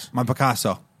opus. My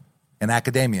Picasso. In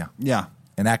academia. Yeah.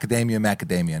 In academia,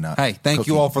 macadamia nut. Hey, thank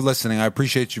Cookie. you all for listening. I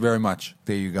appreciate you very much.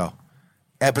 There you go.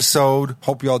 Episode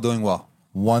Hope you're all doing well.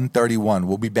 131.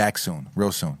 We'll be back soon,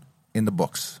 real soon, in the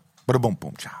books. Bada boom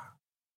boom cha.